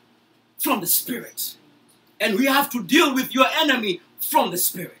him from the Spirit. And we have to deal with your enemy from the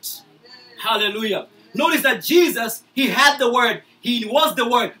Spirit. Hallelujah. Notice that Jesus, he had the Word. He was the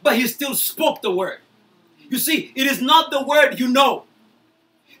Word, but he still spoke the Word. You see, it is not the Word you know.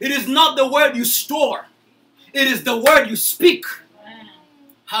 It is not the Word you store. It is the Word you speak.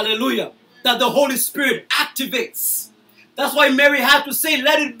 Hallelujah. That the Holy Spirit activates. That's why Mary had to say,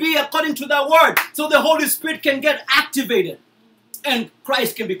 let it be according to that Word. So the Holy Spirit can get activated. And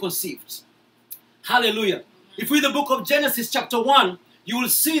Christ can be conceived. Hallelujah. If we read the book of Genesis chapter 1, you will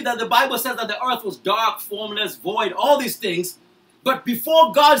see that the Bible says that the earth was dark, formless, void, all these things. But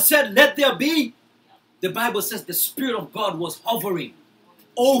before God said, let there be, the Bible says the Spirit of God was hovering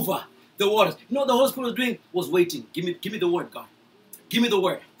over the waters. You know what the Holy Spirit was doing? Was waiting. Give me the Word, God. Give me the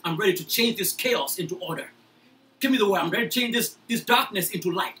Word. I'm ready to change this chaos into order. Give me the Word. I'm ready to change this darkness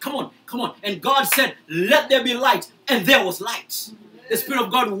into light. Come on, come on. And God said, let there be light. And there was light. The Spirit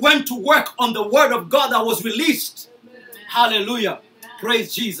of God went to work on the Word of God that was released. Hallelujah.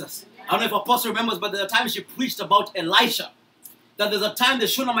 Praise Jesus. I don't know if Apostle remembers, but there's a time she preached about Elisha. That there's a time the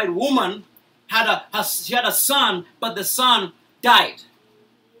Shunammite woman had a son, but the son died.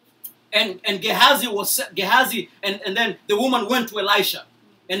 And Gehazi, and then the woman went to Elisha.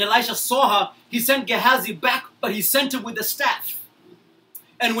 And Elisha saw her. He sent Gehazi back, but he sent him with the staff.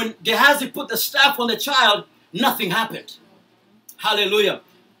 And when Gehazi put the staff on the child, nothing happened. Hallelujah.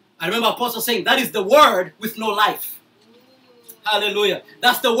 I remember Apostle saying, that is the Word with no life. Hallelujah.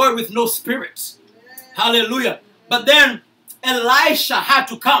 That's the Word with no spirit. Hallelujah. But then Elisha had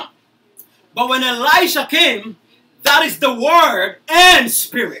to come. But when Elisha came, that is the Word and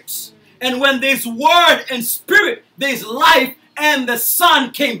Spirit. And when there's Word and Spirit, there's life, and the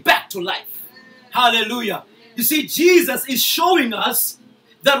Son came back to life. Hallelujah. You see, Jesus is showing us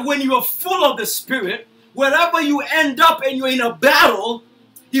that when you are full of the Spirit, wherever you end up and you're in a battle,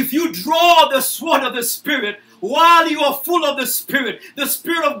 if you draw the sword of the Spirit, while you are full of the Spirit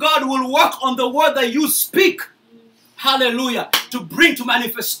of God will work on the word that you speak. Hallelujah. To bring to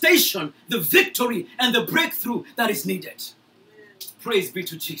manifestation the victory and the breakthrough that is needed. Praise be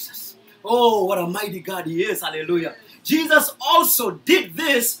to Jesus. Oh, what a mighty God he is. Hallelujah. Jesus also did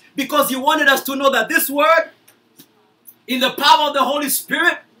this because he wanted us to know that this word, in the power of the Holy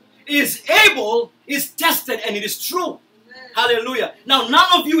Spirit, is able, is tested, and it is true. Hallelujah. Now,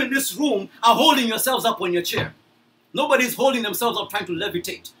 none of you in this room are holding yourselves up on your chair. Nobody's holding themselves up trying to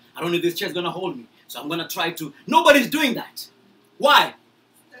levitate. I don't know if this chair is going to hold me, so I'm going to try to. Nobody's doing that. Why?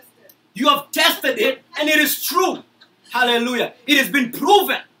 You have tested it, and it is true. Hallelujah. It has been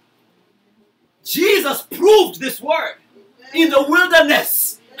proven. Jesus proved this word in the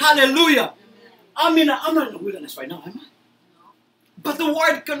wilderness. Hallelujah. I'm not in the wilderness right now, am I? But the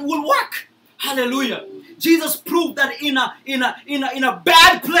word will work. Hallelujah. Jesus proved that in a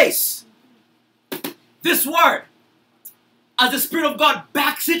bad place, this word, as the Spirit of God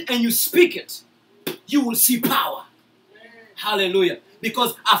backs it and you speak it, you will see power. Hallelujah.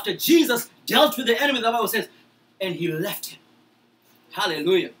 Because after Jesus dealt with the enemy, the Bible says, and he left him.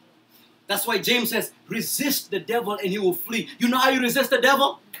 Hallelujah. That's why James says, resist the devil and he will flee. You know how you resist the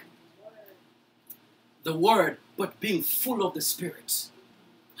devil? The word, but being full of the Spirit.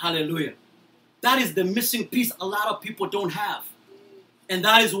 Hallelujah. That is the missing piece a lot of people don't have. And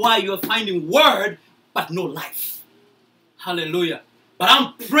that is why you are finding word, but no life. Hallelujah. But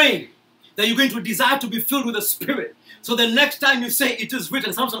I'm praying that you're going to desire to be filled with the Spirit. So the next time you say it is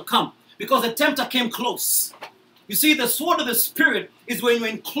written, something will come. Because the tempter came close. You see, the sword of the Spirit is when you're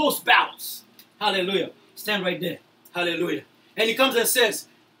in close battles. Hallelujah. Stand right there. Hallelujah. And he comes and says,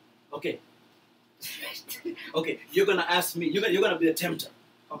 okay. Okay, you're going to ask me. You're going to be the tempter.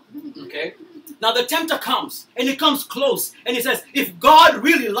 Okay? Now the tempter comes, and he comes close, and he says, if God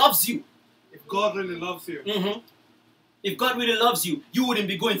really loves you. If God really loves you. If God really loves you, you wouldn't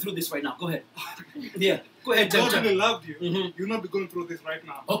be going through this right now. Go ahead. Yeah, go ahead, If God Tim. really loved you, Mhm. you'll not be going through this right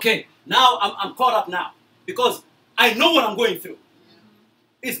now. Okay, now I'm caught up now because I know what I'm going through.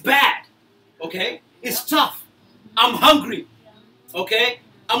 It's bad. Okay? It's tough. I'm hungry. Okay?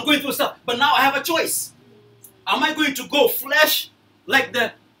 I'm going through stuff. But now I have a choice. Am I going to go flesh like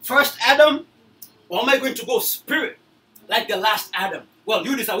the first Adam? Or am I going to go spirit like the last Adam? Well,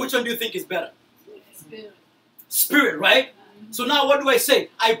 you decide. Which one do you think is better? Spirit. Spirit, right? So now what do I say?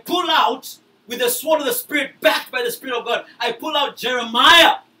 I pull out with the sword of the Spirit, backed by the Spirit of God. I pull out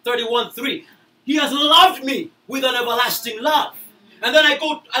Jeremiah 31:3. He has loved me with an everlasting love. And then I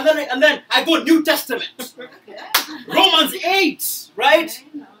go, and then I go New Testament. Romans 8, right?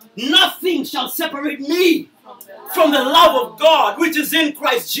 Nothing shall separate me from the love of God, which is in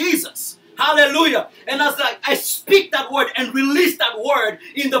Christ Jesus. Hallelujah. And as I speak that word and release that word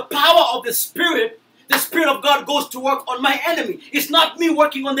in the power of the Spirit of God goes to work on my enemy. It's not me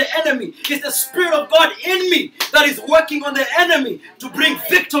working on the enemy. It's the Spirit of God in me that is working on the enemy to bring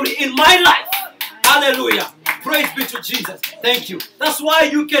victory in my life. Hallelujah. Praise be to Jesus. Thank you. That's why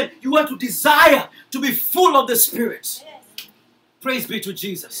you want to desire to be full of the Spirit. Praise be to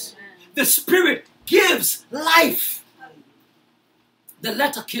Jesus. The Spirit gives life. The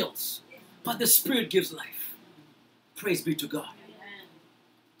letter kills, but the Spirit gives life. Praise be to God.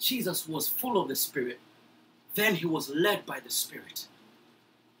 Jesus was full of the Spirit. Then he was led by the Spirit.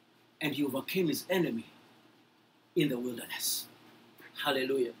 And he overcame his enemy in the wilderness.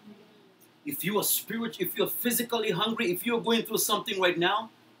 Hallelujah. If you are spiritual, if you're physically hungry, if you're going through something right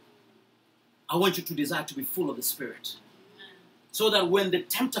now, I want you to desire to be full of the Spirit. So that when the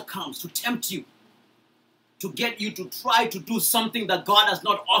tempter comes to tempt you, to get you to try to do something that God has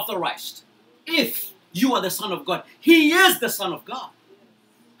not authorized, if you are the Son of God, He is the Son of God.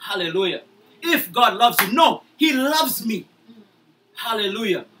 Hallelujah. If God loves you, no, He loves me.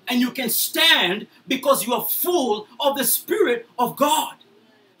 Hallelujah. And you can stand because you are full of the Spirit of God.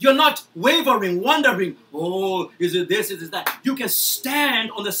 You're not wavering, wondering, oh, is it this, is it that? You can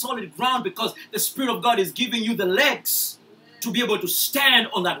stand on the solid ground because the Spirit of God is giving you the legs to be able to stand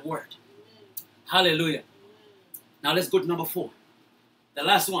on that word. Hallelujah. Now let's go to number 4. The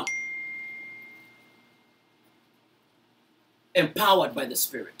last one. Empowered by the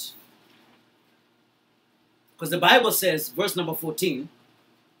Spirit. Because the Bible says, verse number 14,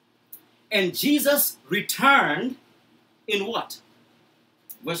 and Jesus returned in what?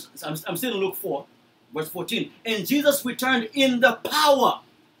 I'm still in Luke 4, verse 14. And Jesus returned in the power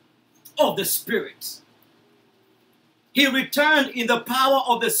of the Spirit. He returned in the power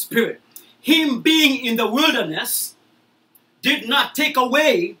of the Spirit. Him being in the wilderness did not take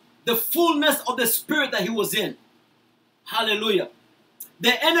away the fullness of the Spirit that he was in. Hallelujah.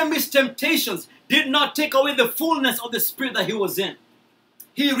 The enemy's temptations did not take away the fullness of the Spirit that he was in.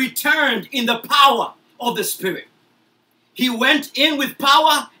 He returned in the power of the Spirit. He went in with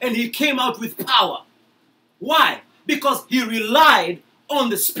power and he came out with power. Why? Because he relied on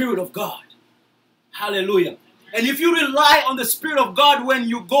the Spirit of God. Hallelujah. And if you rely on the Spirit of God when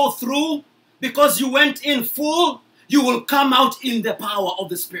you go through, because you went in full, you will come out in the power of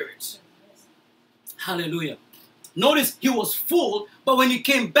the Spirit. Hallelujah. Notice he was full, but when he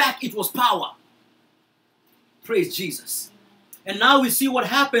came back, it was power. Praise Jesus. And now we see what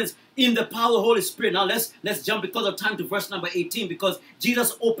happens in the power of the Holy Spirit. Now let's jump because of time to verse number 18, because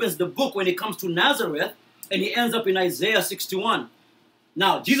Jesus opens the book when it comes to Nazareth and he ends up in Isaiah 61.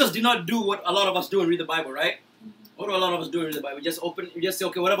 Now, Jesus did not do what a lot of us do and read the Bible, right? What do a lot of us do and read the Bible? We just say,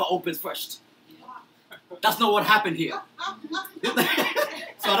 okay, whatever opens first. That's not what happened here.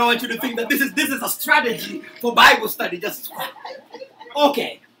 So I don't want you to think that this is a strategy for Bible study. Just,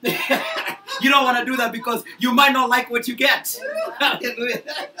 okay. You don't want to do that because you might not like what you get.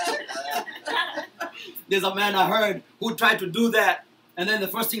 There's a man I heard who tried to do that. And then the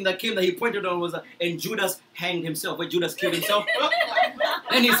first thing that came that he pointed on was, and Judas hanged himself. When Judas killed himself.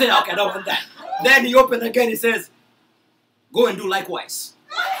 Then he said, okay, I don't want that. Then he opened again. He says, go and do likewise.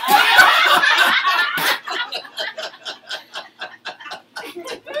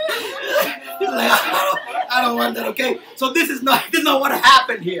 I don't want that, okay? So this is not what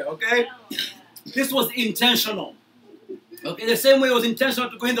happened here, okay? This was intentional. Okay, the same way it was intentional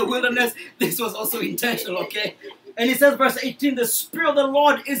to go in the wilderness, this was also intentional, okay? And he says, verse 18, the Spirit of the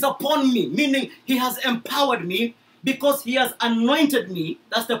Lord is upon me, meaning he has empowered me because he has anointed me,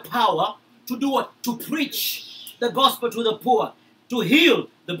 that's the power, to do what? To preach the gospel to the poor, to heal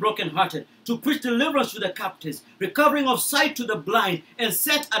the brokenhearted, to preach deliverance to the captives, recovering of sight to the blind, and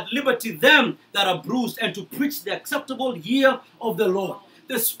set at liberty them that are bruised, and to preach the acceptable year of the Lord.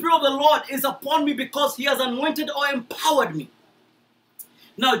 the Spirit of the Lord is upon me because he has anointed or empowered me.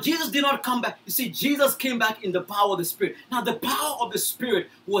 Now, Jesus did not come back. You see, Jesus came back in the power of the Spirit. Now, the power of the Spirit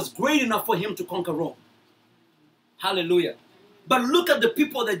was great enough for him to conquer Rome. Hallelujah. But look at the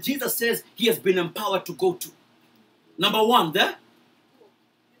people that Jesus says he has been empowered to go to. Number one, the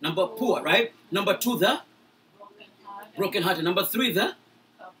poor, right? Number two, the brokenhearted. Number three, the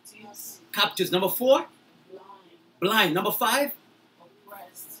captives. Number four, blind. Number five,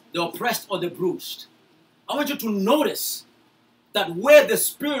 the oppressed or the bruised. I want you to notice that where the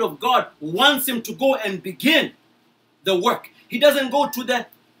Spirit of God wants him to go and begin the work, he doesn't go to the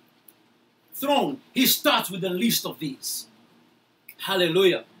throne. He starts with the least of these.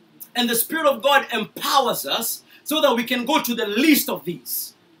 Hallelujah. And the Spirit of God empowers us so that we can go to the least of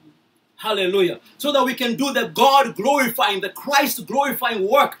these. Hallelujah. So that we can do the God glorifying, the Christ glorifying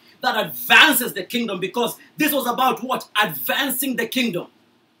work that advances the kingdom, because this was about what? Advancing the kingdom.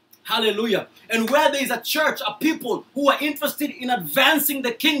 Hallelujah. And where there is a church, a people who are interested in advancing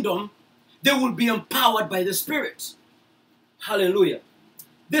the kingdom, they will be empowered by the Spirit. Hallelujah.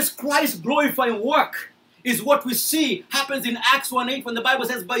 This Christ glorifying work is what we see happens in Acts 1:8 when the Bible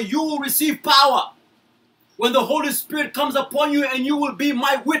says, but you will receive power when the Holy Spirit comes upon you, and you will be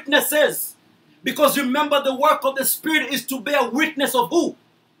my witnesses. Because remember, the work of the Spirit is to bear witness of who?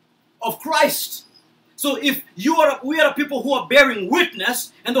 Of Christ. So if we are people who are bearing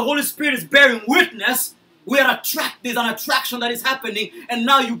witness, and the Holy Spirit is bearing witness, there's an attraction that is happening, and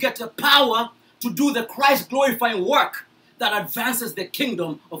now you get the power to do the Christ glorifying work that advances the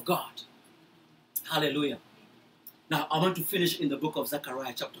kingdom of God. Hallelujah. Now I want to finish in the book of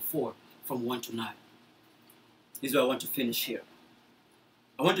Zechariah chapter 4 from 1 to 9. This is where I want to finish here.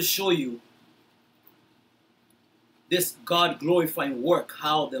 I want to show you this God glorifying work,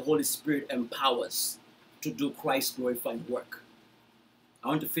 how the Holy Spirit empowers to do Christ glorifying work. I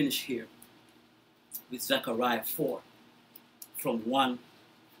want to finish here with Zechariah 4 from 1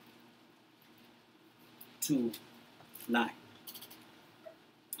 to 9.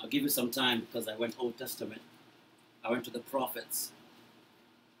 I'll give you some time because I went Old Testament. I went to the prophets.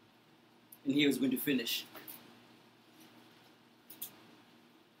 And here is going to finish.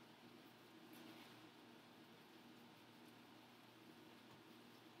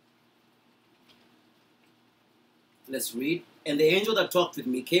 Let's read. And the angel that talked with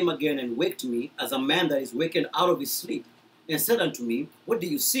me came again and waked me as a man that is wakened out of his sleep, and said unto me, what do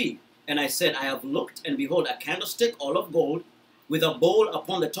you see? And I said, I have looked, and behold, a candlestick all of gold, with a bowl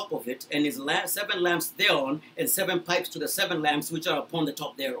upon the top of it, and his 7 lamps thereon, and 7 pipes to the 7 lamps which are upon the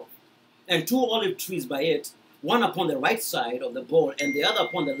top thereof. And 2 olive trees by it, one upon the right side of the bowl, and the other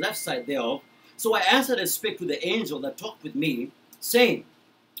upon the left side thereof. So I answered and spake to the angel that talked with me, saying,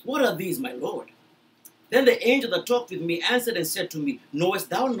 what are these, my Lord? Then the angel that talked with me answered and said to me, knowest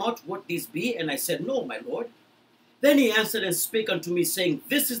thou not what these be? And I said, no, my Lord. Then he answered and spake unto me, saying,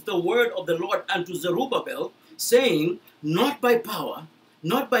 this is the word of the Lord unto Zerubbabel, saying, not by power,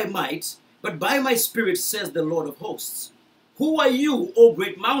 not by might, but by my Spirit, says the Lord of hosts. Who are you, O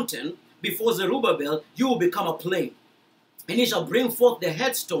great mountain? Before Zerubbabel you will become a plain. And he shall bring forth the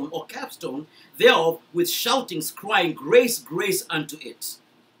headstone or capstone thereof with shoutings, crying, grace, grace unto it.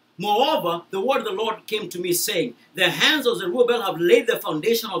 Moreover, the word of the Lord came to me, saying, the hands of Zerubbabel have laid the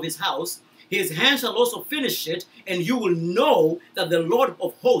foundation of his house. His hands shall also finish it, and you will know that the Lord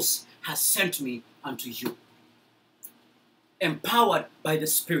of hosts has sent me unto you. Empowered by the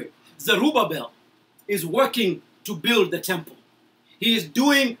Spirit. Zerubbabel is working to build the temple. He is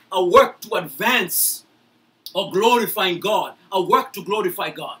doing a work to advance or glorifying God. A work to glorify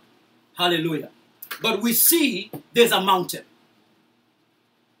God. Hallelujah. But we see there's a mountain.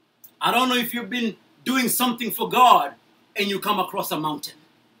 I don't know if you've been doing something for God and you come across a mountain.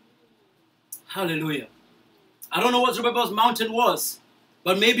 Hallelujah. I don't know what Zerubbabel's mountain was,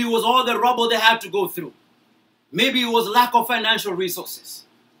 but maybe it was all the rubble they had to go through. Maybe it was lack of financial resources.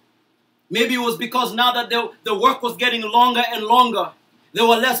 Maybe it was because now that the work was getting longer and longer, there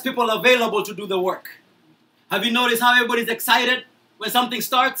were less people available to do the work. Have you noticed how everybody's excited when something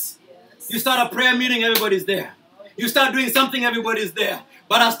starts? Yes. You start a prayer meeting, everybody's there. You start doing something, everybody's there.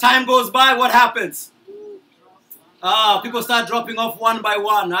 But as time goes by, what happens? People start dropping off one by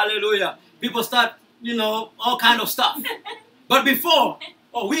one. Hallelujah. People start, all kind of stuff. But before,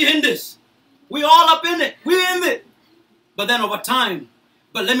 we in this. We all up in it. We in it. But then over time,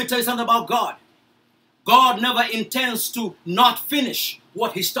 but let me tell you something about God. God never intends to not finish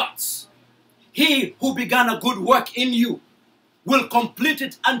what he starts. He who began a good work in you will complete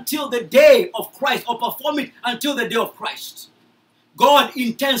it until the day of Christ, or perform it until the day of Christ. God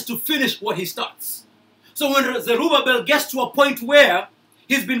intends to finish what he starts. So when Zerubbabel gets to a point where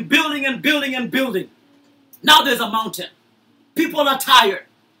He's been building and building and building. Now there's a mountain. People are tired.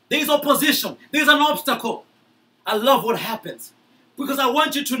 There's opposition. There's an obstacle. I love what happens. Because I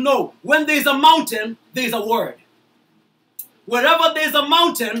want you to know, when there's a mountain, there's a word. Wherever there's a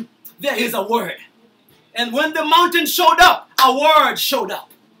mountain, there is a word. And when the mountain showed up, a word showed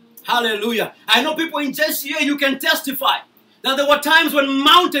up. Hallelujah. I know people in just here, you can testify that there were times when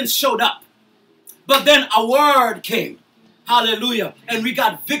mountains showed up. But then a word came. Hallelujah. And we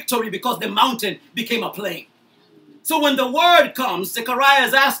got victory because the mountain became a plain. So when the word comes, Zechariah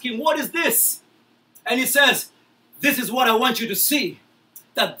is asking, what is this? And he says, this is what I want you to see.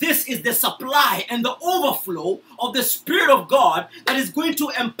 That this is the supply and the overflow of the Spirit of God that is going to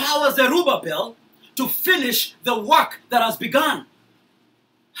empower Zerubbabel to finish the work that has begun.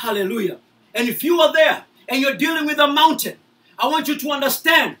 Hallelujah. And if you are there and you're dealing with a mountain, I want you to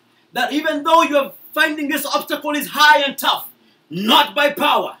understand that even though you're finding this obstacle is high and tough, not by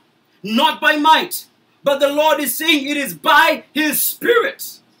power, not by might, but the Lord is saying it is by His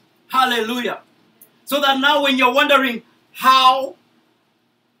Spirit. Hallelujah. So that now when you're wondering how,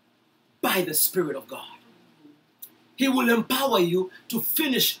 by the Spirit of God, He will empower you to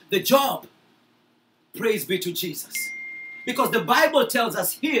finish the job. Praise be to Jesus. Because the Bible tells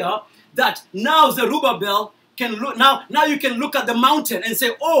us here that now Zerubbabel can look, now you can look at the mountain and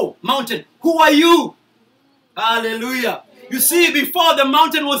say, oh, mountain, who are you? Hallelujah. You see, before the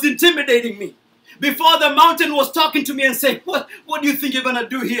mountain was intimidating me. Before the mountain was talking to me and saying, what do you think you're going to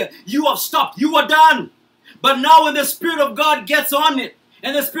do here? You have stopped. You are done. But now when the Spirit of God gets on it,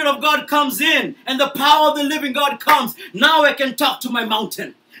 and the Spirit of God comes in, and the power of the living God comes, now I can talk to my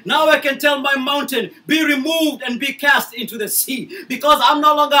mountain. Now I can tell my mountain, be removed and be cast into the sea. Because I'm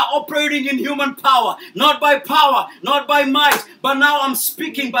no longer operating in human power, not by might, but now I'm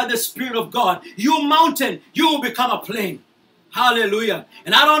speaking by the Spirit of God. You mountain, you will become a plain. Hallelujah.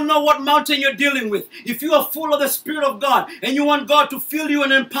 And I don't know what mountain you're dealing with. If you are full of the Spirit of God and you want God to fill you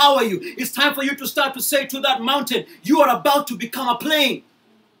and empower you, it's time for you to start to say to that mountain, you are about to become a plain.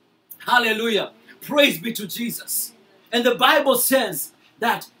 Hallelujah. Praise be to Jesus. And the Bible says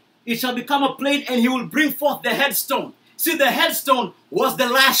that it shall become a plain and He will bring forth the headstone. See, the headstone was the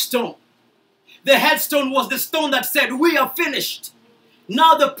last stone. The headstone was the stone that said, we are finished.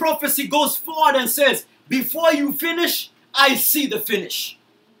 Now the prophecy goes forward and says, before you finish, I see the finish.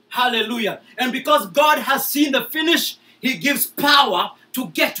 Hallelujah. And because God has seen the finish, He gives power to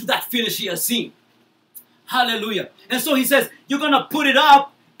get to that finish He has seen. Hallelujah. And so He says, you're going to put it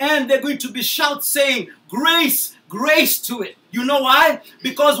up and they're going to be shouts saying, grace, grace to it. You know why?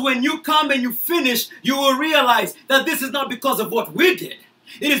 Because when you come and you finish, you will realize that this is not because of what we did.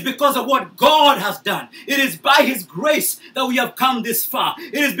 It is because of what God has done. It is by His grace that we have come this far.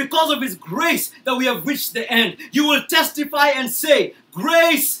 It is because of His grace that we have reached the end. You will testify and say,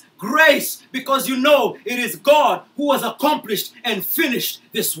 grace, grace, because you know it is God who has accomplished and finished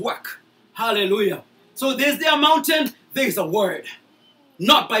this work. Hallelujah. So there's their mountain, there's a word.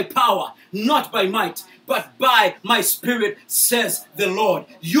 Not by power, not by might, but by my Spirit, says the Lord.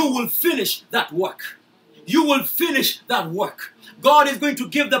 You will finish that work. You will finish that work. God is going to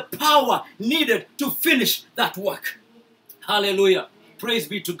give the power needed to finish that work. Hallelujah. Praise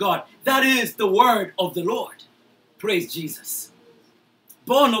be to God. That is the word of the Lord. Praise Jesus.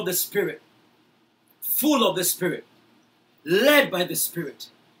 Born of the Spirit, full of the Spirit, led by the Spirit,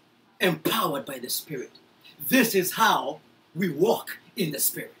 empowered by the Spirit. This is how we walk in the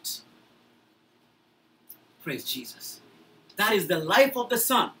Spirit. Praise Jesus. That is the life of the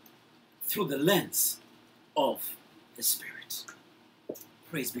Son through the lens of the Spirit.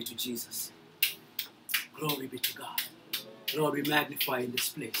 Praise be to Jesus. Glory be to God. Lord, we magnify in this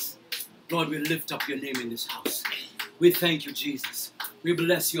place. Lord, we lift up your name in this house. We thank you, Jesus. We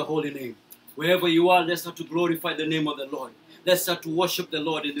bless your holy name. Wherever you are, let's start to glorify the name of the Lord. Let's start to worship the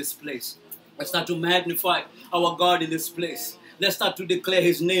Lord in this place. Let's start to magnify our God in this place. Let's start to declare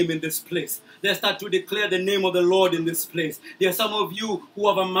His name in this place. Let's start to declare the name of the Lord in this place. There are some of you who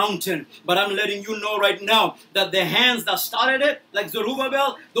have a mountain, but I'm letting you know right now that the hands that started it, like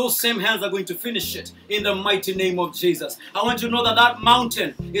Zerubbabel, those same hands are going to finish it in the mighty name of Jesus. I want you to know that that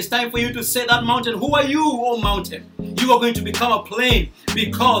mountain, it's time for you to say that mountain, who are you, oh mountain? You are going to become a plain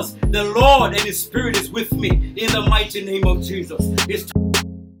because the Lord and His Spirit is with me in the mighty name of Jesus. It's